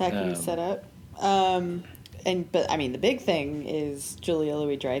 That can be set up. But I mean, the big thing is Julia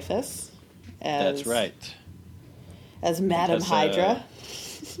Louis-Dreyfus. That's right. As Madame Hydra.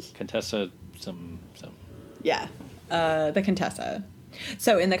 Contessa, some. Yeah, the Contessa.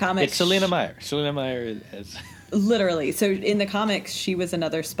 So in the comics, it's Selena Meyer. Selena Meyer is literally. So in the comics, she was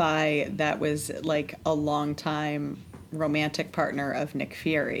another spy that was like a longtime romantic partner of Nick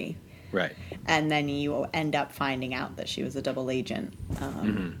Fury. Right. And then you end up finding out that she was a double agent,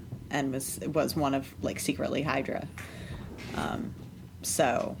 and was one of like secretly Hydra.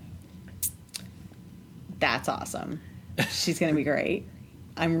 So that's awesome. She's going to be great.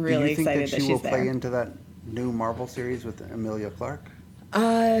 I'm really excited that she's there. Do you think that she will play into that new Marvel series with Emilia Clarke?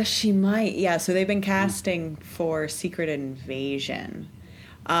 She might. Yeah. So they've been casting for Secret Invasion.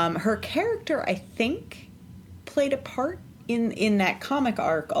 Her character, I think, played a part in that comic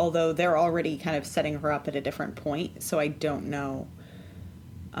arc, although they're already kind of setting her up at a different point, so I don't know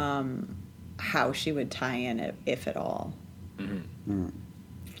how she would tie in, if at all. Mm-hmm.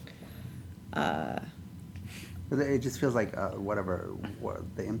 It just feels like what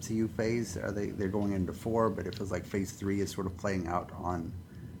the MCU phase, they're going into 4, but it feels like phase 3 is sort of playing out on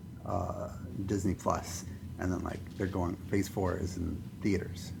Disney Plus, and then like they're going, phase 4 is in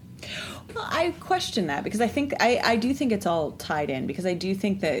theaters. Well, I question that because I do think it's all tied in, because I do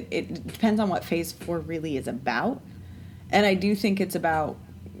think that it depends on what phase 4 really is about. And I do think it's about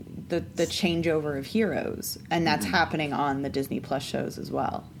the changeover of heroes, and that's happening on the Disney Plus shows as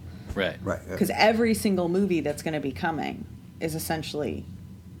well. Right. Because every single movie that's going to be coming is essentially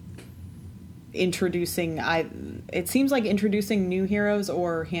introducing, it seems like introducing new heroes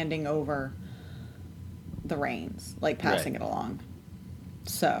or handing over the reins, like passing it along.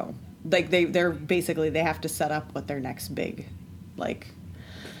 So, like, they're basically, they have to set up what their next big, like,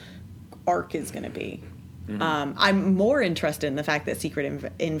 arc is going to be. Mm-hmm. I'm more interested in the fact that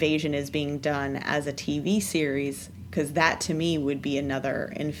Secret Invasion is being done as a TV series, because that, to me, would be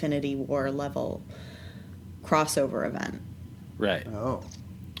another Infinity War level crossover event. Right. Oh.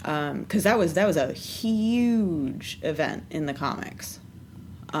 Because that was a huge event in the comics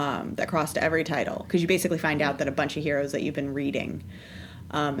that crossed every title. Because you basically find out that a bunch of heroes that you've been reading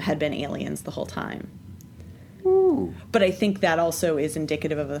had been aliens the whole time. Ooh. But I think that also is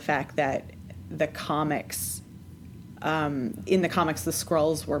indicative of the fact that the comics, in the comics, the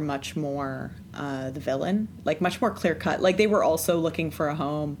Skrulls were much more the villain, like much more clear cut. Like they were also looking for a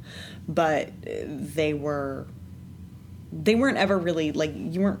home, but they weren't ever really, like,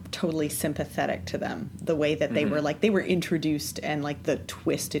 you weren't totally sympathetic to them the way that they were, like, they were introduced, and like the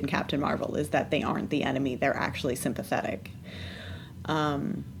twist in Captain Marvel is that they aren't the enemy, they're actually sympathetic.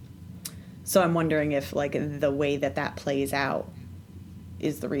 So I'm wondering if, like, the way that plays out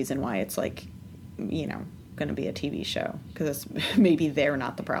is the reason why it's, like, you know, going to be a TV show, because maybe they're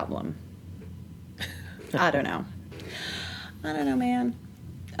not the problem. I don't know, man.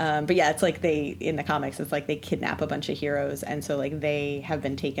 But yeah, it's like in the comics, it's like they kidnap a bunch of heroes, and so like they have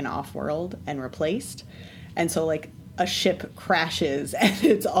been taken off world and replaced, and so like a ship crashes and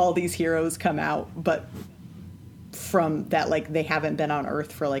it's all these heroes come out, but from that, like, they haven't been on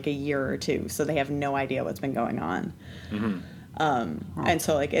Earth for like a year or two, so they have no idea what's been going on. And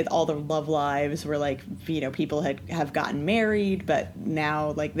so like all the love lives were like, you know, people have gotten married, but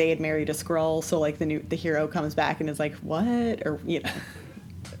now like they had married a Skrull, so like the hero comes back and is like, what? Or, you know,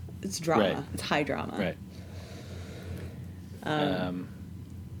 it's drama. Right. It's high drama. Right. But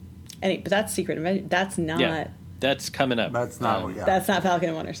that's Secret Invasion. That's not. Yeah, that's coming up. That's not. That's not Falcon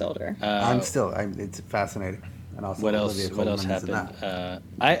and Winter Soldier. It's fascinating. And also, what else happened?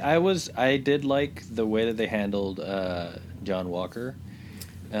 I did like the way that they handled John Walker.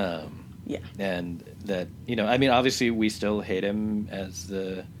 And that, you know, I mean, obviously we still hate him as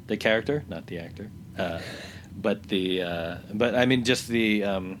the character, not the actor. But I mean, just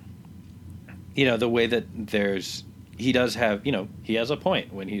the, you know, the way that he does have, you know, he has a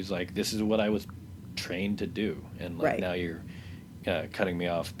point when he's like, this is what I was trained to do. And like, now you're cutting me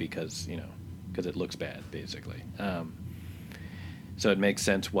off because, you know, because it looks bad, basically. So it makes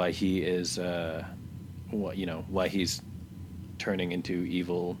sense why he is, why he's turning into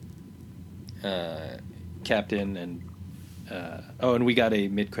evil captain and and we got a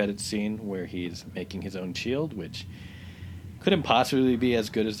mid-credit scene where he's making his own shield, which couldn't possibly be as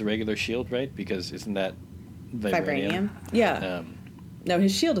good as the regular shield, right? Because isn't that vibranium? Yeah. No,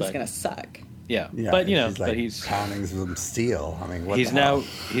 his shield is going to suck. Yeah, but he's pounding some steel. I mean, he's now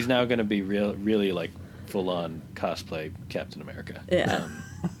going to be really like full-on cosplay Captain America. Yeah.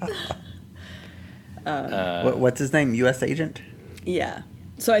 What's his name? U.S. agent? Yeah.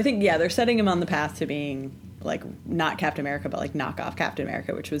 So I think, they're setting him on the path to being, like, not Captain America, but, like, knockoff Captain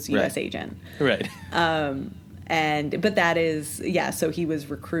America, which was U.S. agent. Right. But that is, so he was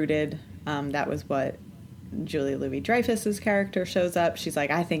recruited. That was what Julia Louis-Dreyfus's character shows up. She's like,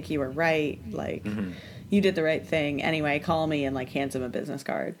 I think you were right. Like, you did the right thing. Anyway, call me, and, like, hands him a business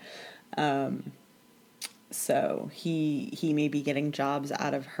card. So he may be getting jobs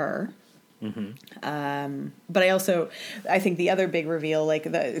out of her. But I think the other big reveal,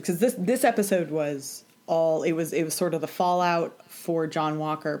 because this episode was it was sort of the fallout for John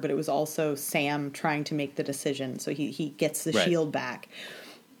Walker, but it was also Sam trying to make the decision. So he gets the shield back,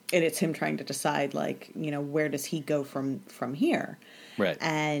 and it's him trying to decide, like, where does he go from here? Right.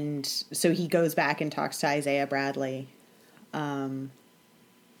 And so he goes back and talks to Isaiah Bradley. And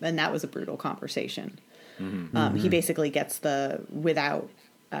that was a brutal conversation. He basically gets without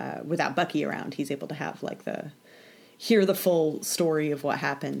Bucky around, he's able to have hear the full story of what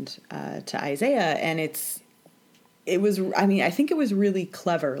happened to Isaiah, and I think it was really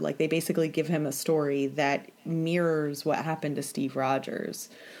clever. Like, they basically give him a story that mirrors what happened to Steve Rogers,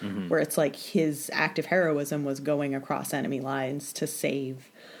 where it's like his act of heroism was going across enemy lines to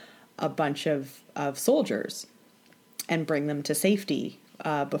save a bunch of soldiers and bring them to safety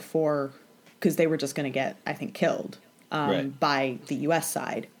because they were just going to get, I think, killed. By the U.S.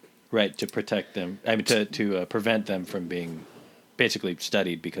 side. Right, to protect them. I mean, to prevent them from being basically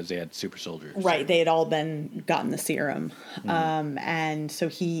studied because they had super soldiers. Right, they had all gotten the serum. And so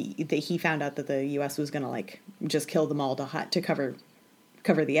he found out that the U.S. was going to, just kill them all to cover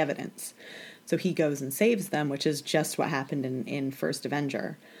the evidence. So he goes and saves them, which is just what happened in First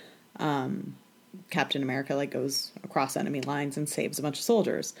Avenger. Captain America, goes across enemy lines and saves a bunch of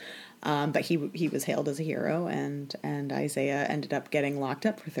soldiers. But he was hailed as a hero, and Isaiah ended up getting locked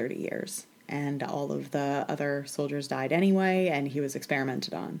up for 30 years. And all of the other soldiers died anyway, and he was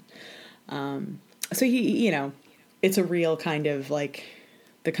experimented on. So he, it's a real kind of,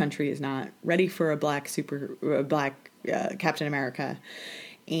 the country is not ready for a black Captain America,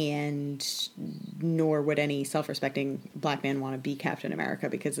 and nor would any self-respecting black man want to be Captain America,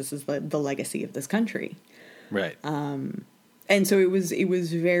 because this is the legacy of this country. Right. And so it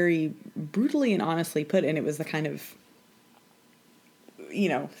was very brutally and honestly put, and it was the kind of,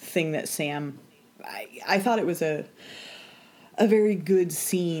 thing that Sam, I thought it was a very good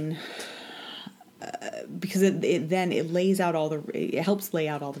scene, because it lays out it helps lay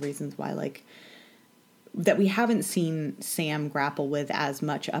out all the reasons why, that we haven't seen Sam grapple with as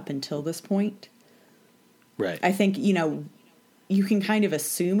much up until this point. Right. I think, you can kind of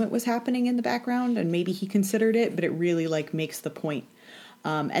assume it was happening in the background, and maybe he considered it, but it really makes the point.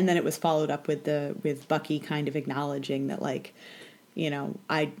 And then it was followed up with Bucky kind of acknowledging that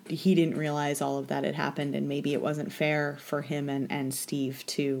he didn't realize all of that had happened, and maybe it wasn't fair for him and Steve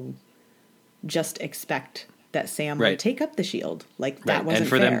to just expect that Sam would take up the shield. That wasn't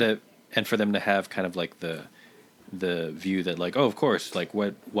fair. And for them to have kind of the view that of course,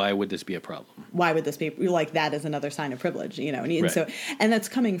 why would this be a problem? Why would this be that is another sign of privilege, and that's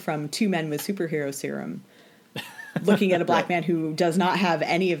coming from two men with superhero serum looking at a black man who does not have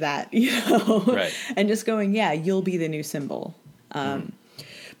any of that, right. And just going, you'll be the new symbol.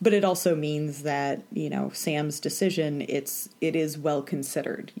 But it also means that, Sam's decision, it is well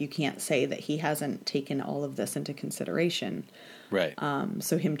considered. You can't say that he hasn't taken all of this into consideration. Right.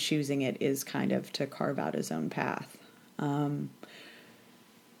 So him choosing it is kind of to carve out his own path.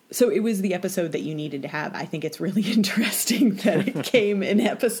 So it was the episode that you needed to have. I think it's really interesting that it came in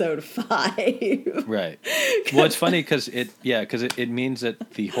episode 5. Right. Well, it's funny because it means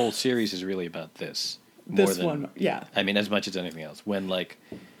that the whole series is really about this. I mean, as much as anything else. When I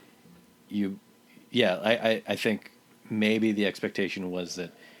think maybe the expectation was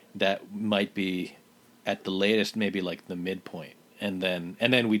that might be at the latest, maybe the midpoint. And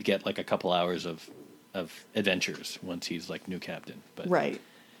then we'd get a couple hours of adventures once he's new captain. But right.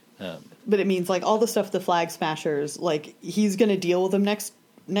 But it means all the stuff the Flag Smashers, he's going to deal with them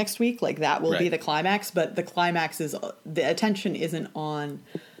next week. That will be the climax. But the climax is the attention isn't on,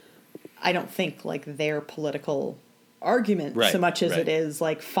 I don't think, their political argument so much as it is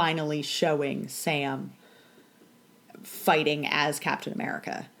finally showing Sam fighting as Captain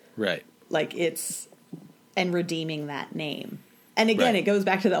America. Right. and redeeming that name. And again, it goes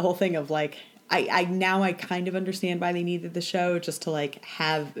back to that whole thing of like, I kind of understand why they needed the show, just to like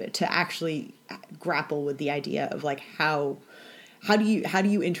to actually grapple with the idea of like how do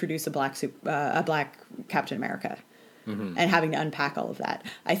you introduce a black Captain America, and having to unpack all of that.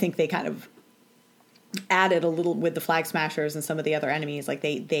 I think they kind of added a little with the Flag Smashers and some of the other enemies. Like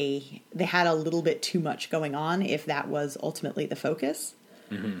they had a little bit too much going on, if that was ultimately the focus.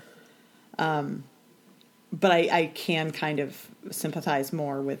 But I can kind of sympathize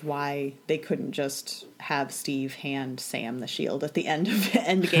more with why they couldn't just have Steve hand Sam the shield at the end of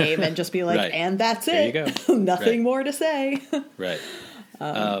Endgame and just be like, and that's there it. You go. Nothing more to say. Right.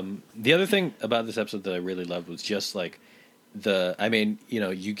 The other thing about this episode that I really loved was just like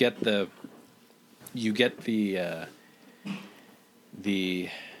you get the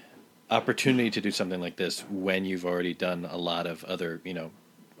opportunity to do something like this when you've already done a lot of other,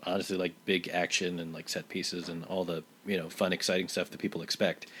 honestly, like big action and like set pieces and all the, fun, exciting stuff that people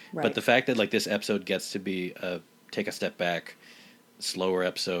expect. Right. But the fact that like this episode gets to be take a step back, slower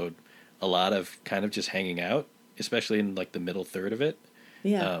episode, a lot of kind of just hanging out, especially in like the middle third of it.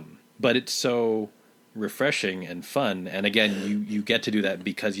 Yeah. But it's so refreshing and fun. And again, you get to do that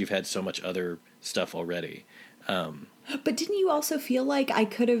because you've had so much other stuff already. But didn't you also feel like I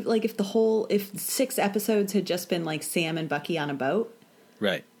could have, like, if 6 episodes had just been like Sam and Bucky on a boat?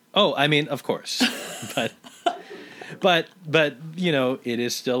 Right. Oh, I mean, of course, but it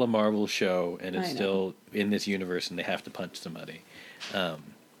is still a Marvel show, and it's still in this universe, and they have to punch somebody.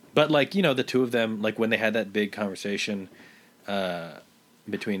 But like, the two of them, like when they had that big conversation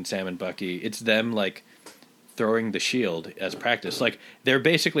between Sam and Bucky, it's them like throwing the shield as practice. Like they're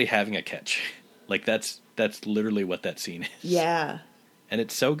basically having a catch. Like that's literally what that scene is. Yeah. And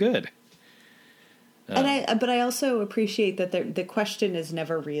it's so good. But I also appreciate that the question is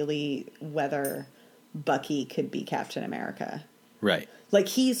never really whether Bucky could be Captain America. Right. Like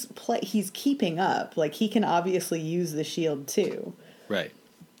he's keeping up. Like he can obviously use the shield too. Right.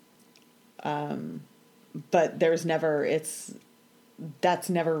 But that's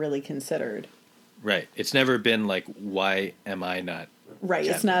never really considered. Right. It's never been like, why am I not? Right.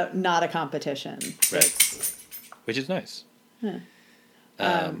 Captain? It's not a competition. Right. Which is nice. Huh.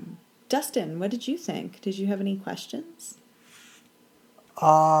 Dustin, what did you think? Did you have any questions?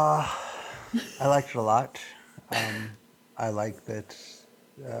 I liked it a lot. I like that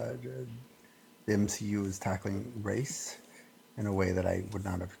the MCU is tackling race in a way that I would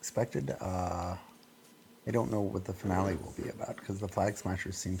not have expected. I don't know what the finale will be about, because the Flag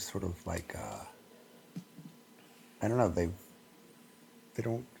Smashers seem sort of like I don't know. They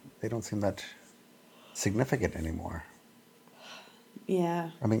don't seem that significant anymore. Yeah.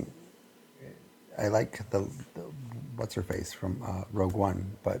 I mean, I like the what's her face from Rogue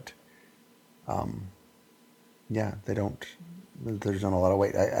One, but yeah, they don't. There's not a lot of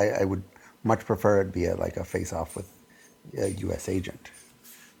weight. I would much prefer it be a face off with a U.S. agent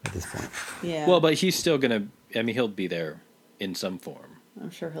at this point. Yeah. Well, but he's still gonna. I mean, he'll be there in some form.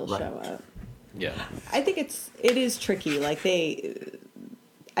 I'm sure he'll show up. Yeah. I think it is tricky. Like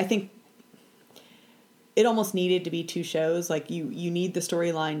I think it almost needed to be 2 shows. Like you need the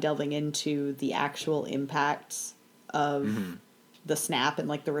storyline delving into the actual impacts of the snap and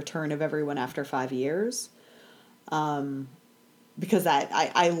like the return of everyone after 5 years. Because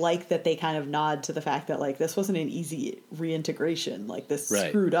I like that they kind of nod to the fact that like this wasn't an easy reintegration. Like this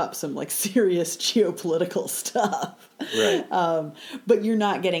screwed up some like serious geopolitical stuff. Right. But you're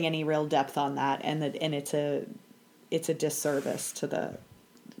not getting any real depth on that, and it's a disservice to the.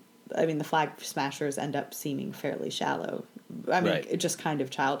 I mean, the Flag Smashers end up seeming fairly shallow. I mean, just kind of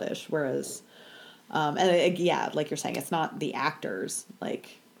childish. Whereas, and yeah, like you're saying, it's not the actors.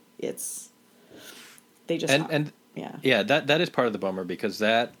 Like it's they just yeah. That is part of the bummer, because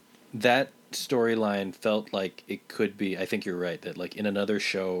that storyline felt like it could be. I think you're right that like in another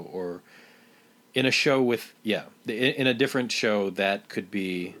show or in a show with in a different show that could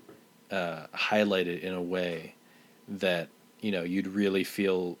be highlighted in a way that. You'd really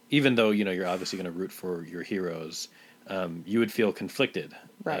feel, even though, you're obviously going to root for your heroes, you would feel conflicted,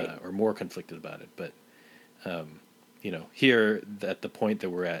 or more conflicted about it. But, here at the point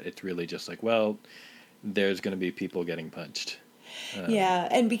that we're at, it's really just like, well, there's going to be people getting punched. Yeah.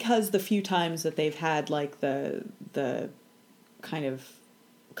 And because the few times that they've had like the kind of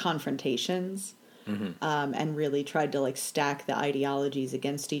confrontations, and really tried to like stack the ideologies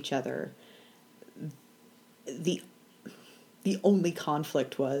against each other, the only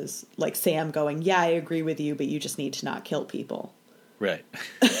conflict was like Sam going, yeah, I agree with you, but you just need to not kill people. Right.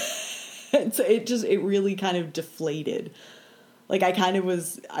 And so it really kind of deflated Like, I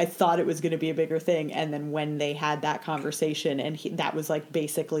thought it was going to be a bigger thing. And then when they had that conversation, and that was, like,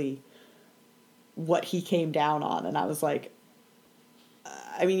 basically what he came down on. And I was like,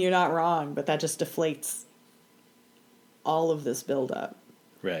 I mean, you're not wrong, but that just deflates all of this buildup.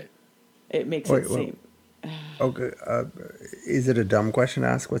 Right. It makes it seem... Okay. Is it a dumb question to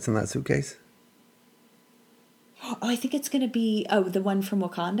ask what's in that suitcase? Oh, I think it's going to be... Oh, the one from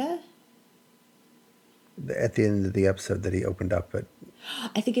Wakanda? At the end of the episode that he opened up, but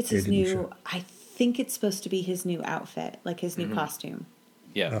I think it's his new... I think it's supposed to be his new outfit, like his new costume.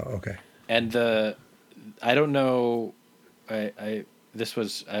 Yeah. Oh, okay. And I don't know...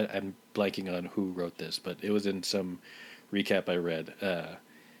 I'm blanking on who wrote this, but it was in some recap I read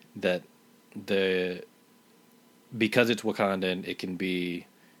that because it's Wakandan, it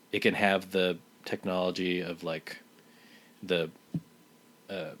can have the technology of like the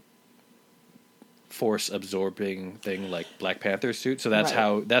force absorbing thing like Black Panther's suit. So that's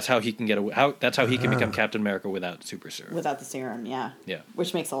how he can become Captain America without super serum. Without the serum, yeah. Yeah.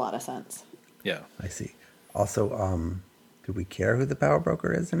 Which makes a lot of sense. Yeah. I see. Also, do we care who the power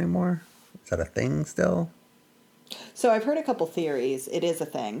broker is anymore? Is that a thing still? So I've heard a couple theories. It is a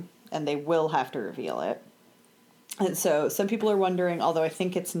thing, and they will have to reveal it. And so some people are wondering, although I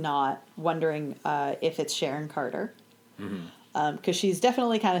think it's not, if it's Sharon Carter. Because she's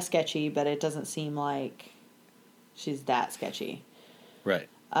definitely kind of sketchy, but it doesn't seem like she's that sketchy. Right.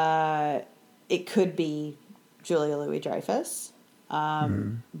 It could be Julia Louis-Dreyfus.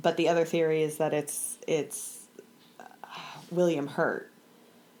 But the other theory is that it's William Hurt,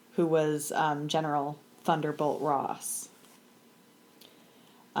 who was General Thunderbolt Ross.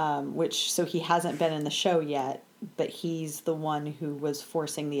 So he hasn't been in the show yet, but he's the one who was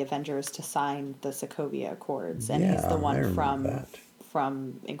forcing the Avengers to sign the Sokovia Accords, and he's the one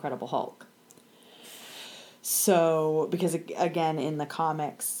from Incredible Hulk. So, because again, in the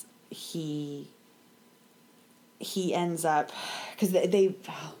comics, he ends up, because they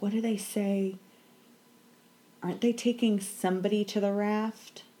what do they say? Aren't they taking somebody to the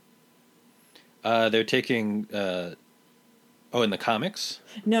raft? They're taking. In the comics?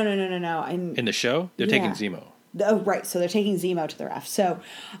 No. In the show, they're taking Zemo. Oh, right. So they're taking Zemo to the raft. So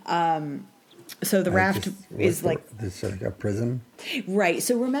the raft is like... This like a prison? Right.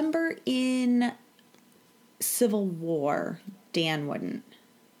 So remember in Civil War, Dan wouldn't.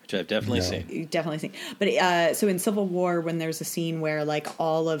 Which I've definitely seen. You've definitely seen. But so in Civil War, when there's a scene where like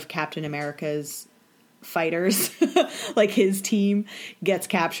all of Captain America's fighters, like his team, gets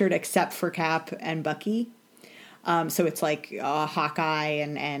captured except for Cap and Bucky. So it's like Hawkeye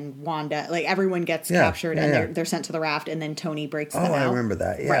and Wanda, like everyone gets captured and they're sent to the raft, and then Tony breaks them out. I remember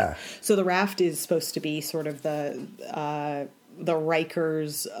that. Yeah. Right. So the raft is supposed to be sort of the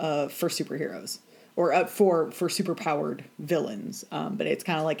Rikers for superheroes, or for superpowered villains. But it's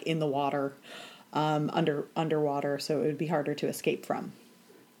kind of like in the water, underwater, so it would be harder to escape from.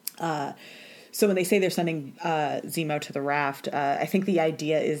 So when they say they're sending Zemo to the raft, I think the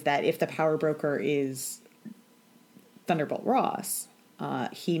idea is that if the power broker is Thunderbolt Ross,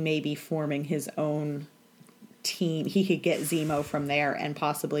 he may be forming his own team. He could get Zemo from there and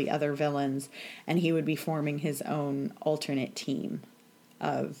possibly other villains, and he would be forming his own alternate team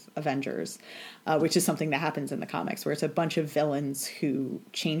of Avengers, which is something that happens in the comics, where it's a bunch of villains who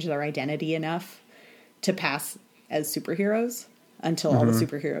change their identity enough to pass as superheroes until all the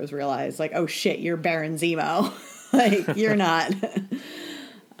superheroes realize, like, oh shit, you're Baron Zemo. Like, you're not.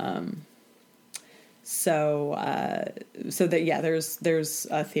 So that, yeah, there's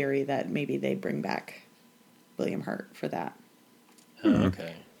a theory that maybe they bring back William Hurt for that. Oh,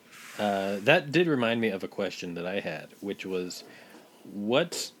 okay. That did remind me of a question that I had, which was,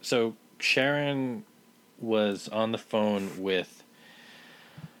 so Sharon was on the phone with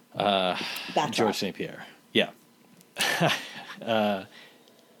George St. Pierre. Yeah.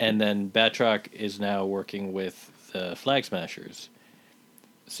 And then Batroc is now working with the Flag Smashers.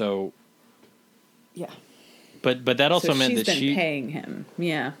 So... Yeah. But that also meant that she's been paying him.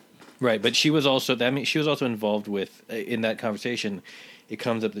 Yeah. Right, but she was also involved with in that conversation. It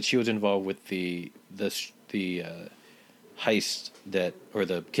comes up that she was involved with the heist or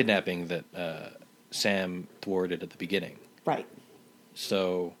the kidnapping that Sam thwarted at the beginning. Right.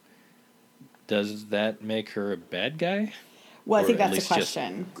 So does that make her a bad guy? Well, I think that's a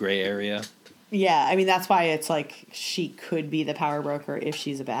question. Gray area. Yeah, I mean that's why it's like she could be the power broker if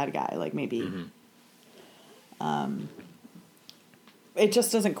she's a bad guy. Like maybe. Mm-hmm. It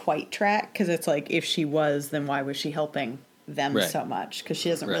just doesn't quite track, because it's like, if she was, then why was she helping them so much? Because she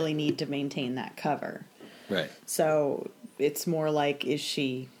doesn't really need to maintain that cover. Right. So it's more like, is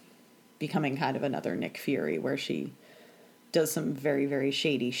she becoming kind of another Nick Fury, where she does some very, very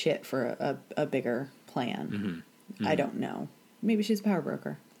shady shit for a bigger plan. Mm-hmm. I don't know. Maybe she's a power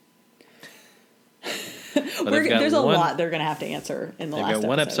broker. There's a lot they're going to have to answer in the last episode. They've got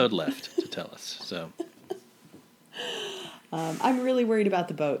one episode left to tell us. So, I'm really worried about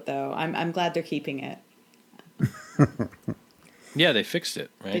the boat, though. I'm glad they're keeping it. Yeah, they fixed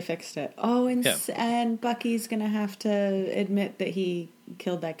it, right? They fixed it. Oh, and Bucky's going to have to admit that he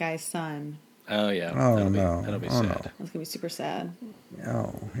killed that guy's son. Oh, yeah. Oh, That'll be sad. No. That's going to be super sad.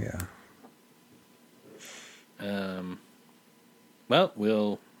 Oh, yeah. Well,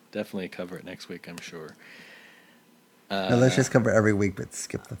 we'll definitely cover it next week, I'm sure. No, let's just cover every week, but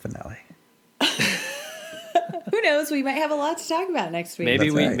skip the finale. Who knows? We might have a lot to talk about next week. Maybe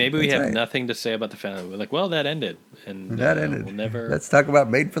we have nothing to say about the finale. We're like, well, that ended, and that ended. We'll never. Let's talk about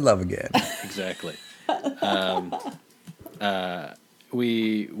Made for Love again. Exactly.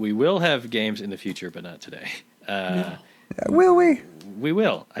 We will have games in the future, but not today. Will we? We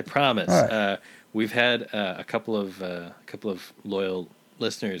will. I promise. Right. We've had a couple of loyal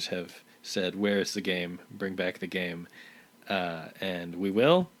listeners have said, "Where's the game? Bring back the game," and we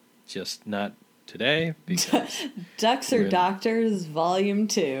will, just not today, because Ducks or Doctors Volume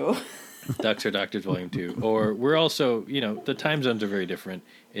 2. Ducks or Doctors Volume 2. Or we're also, the time zones are very different.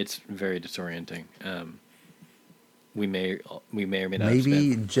 It's very disorienting. We may or may not.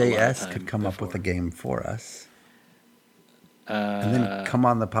 Maybe JS could come up with a game for us, and then come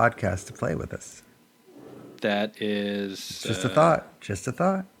on the podcast to play with us. That is just a thought. Just a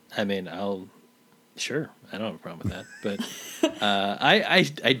thought. I mean, sure. I don't have a problem with that, but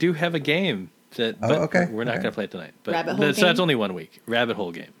I do have a game that. Okay. We're not going to play it tonight. But Rabbit hole game? So that's only 1 week. Rabbit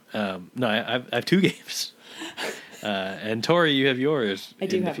hole game. No, I have 2 games. And Tori, you have yours I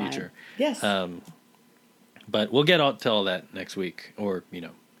do in the have future. Mine. Yes. But we'll get to all that next week, or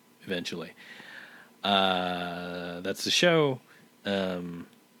eventually. That's the show.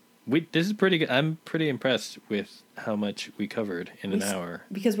 This is pretty good. I'm pretty impressed with how much we covered in an hour.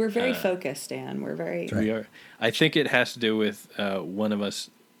 Because we're very focused, Dan. We're very. We are. I think it has to do with one of us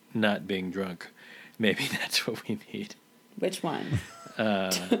not being drunk. Maybe that's what we need. Which one?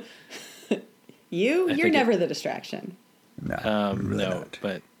 You're never the distraction. No, really no. not.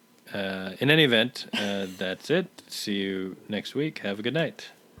 But in any event, that's it. See you next week. Have a good night.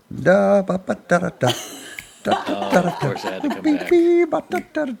 Da ba ba da da da. Of course, I had to come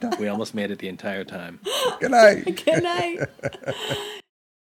back. We almost made it the entire time. Good night. Good night.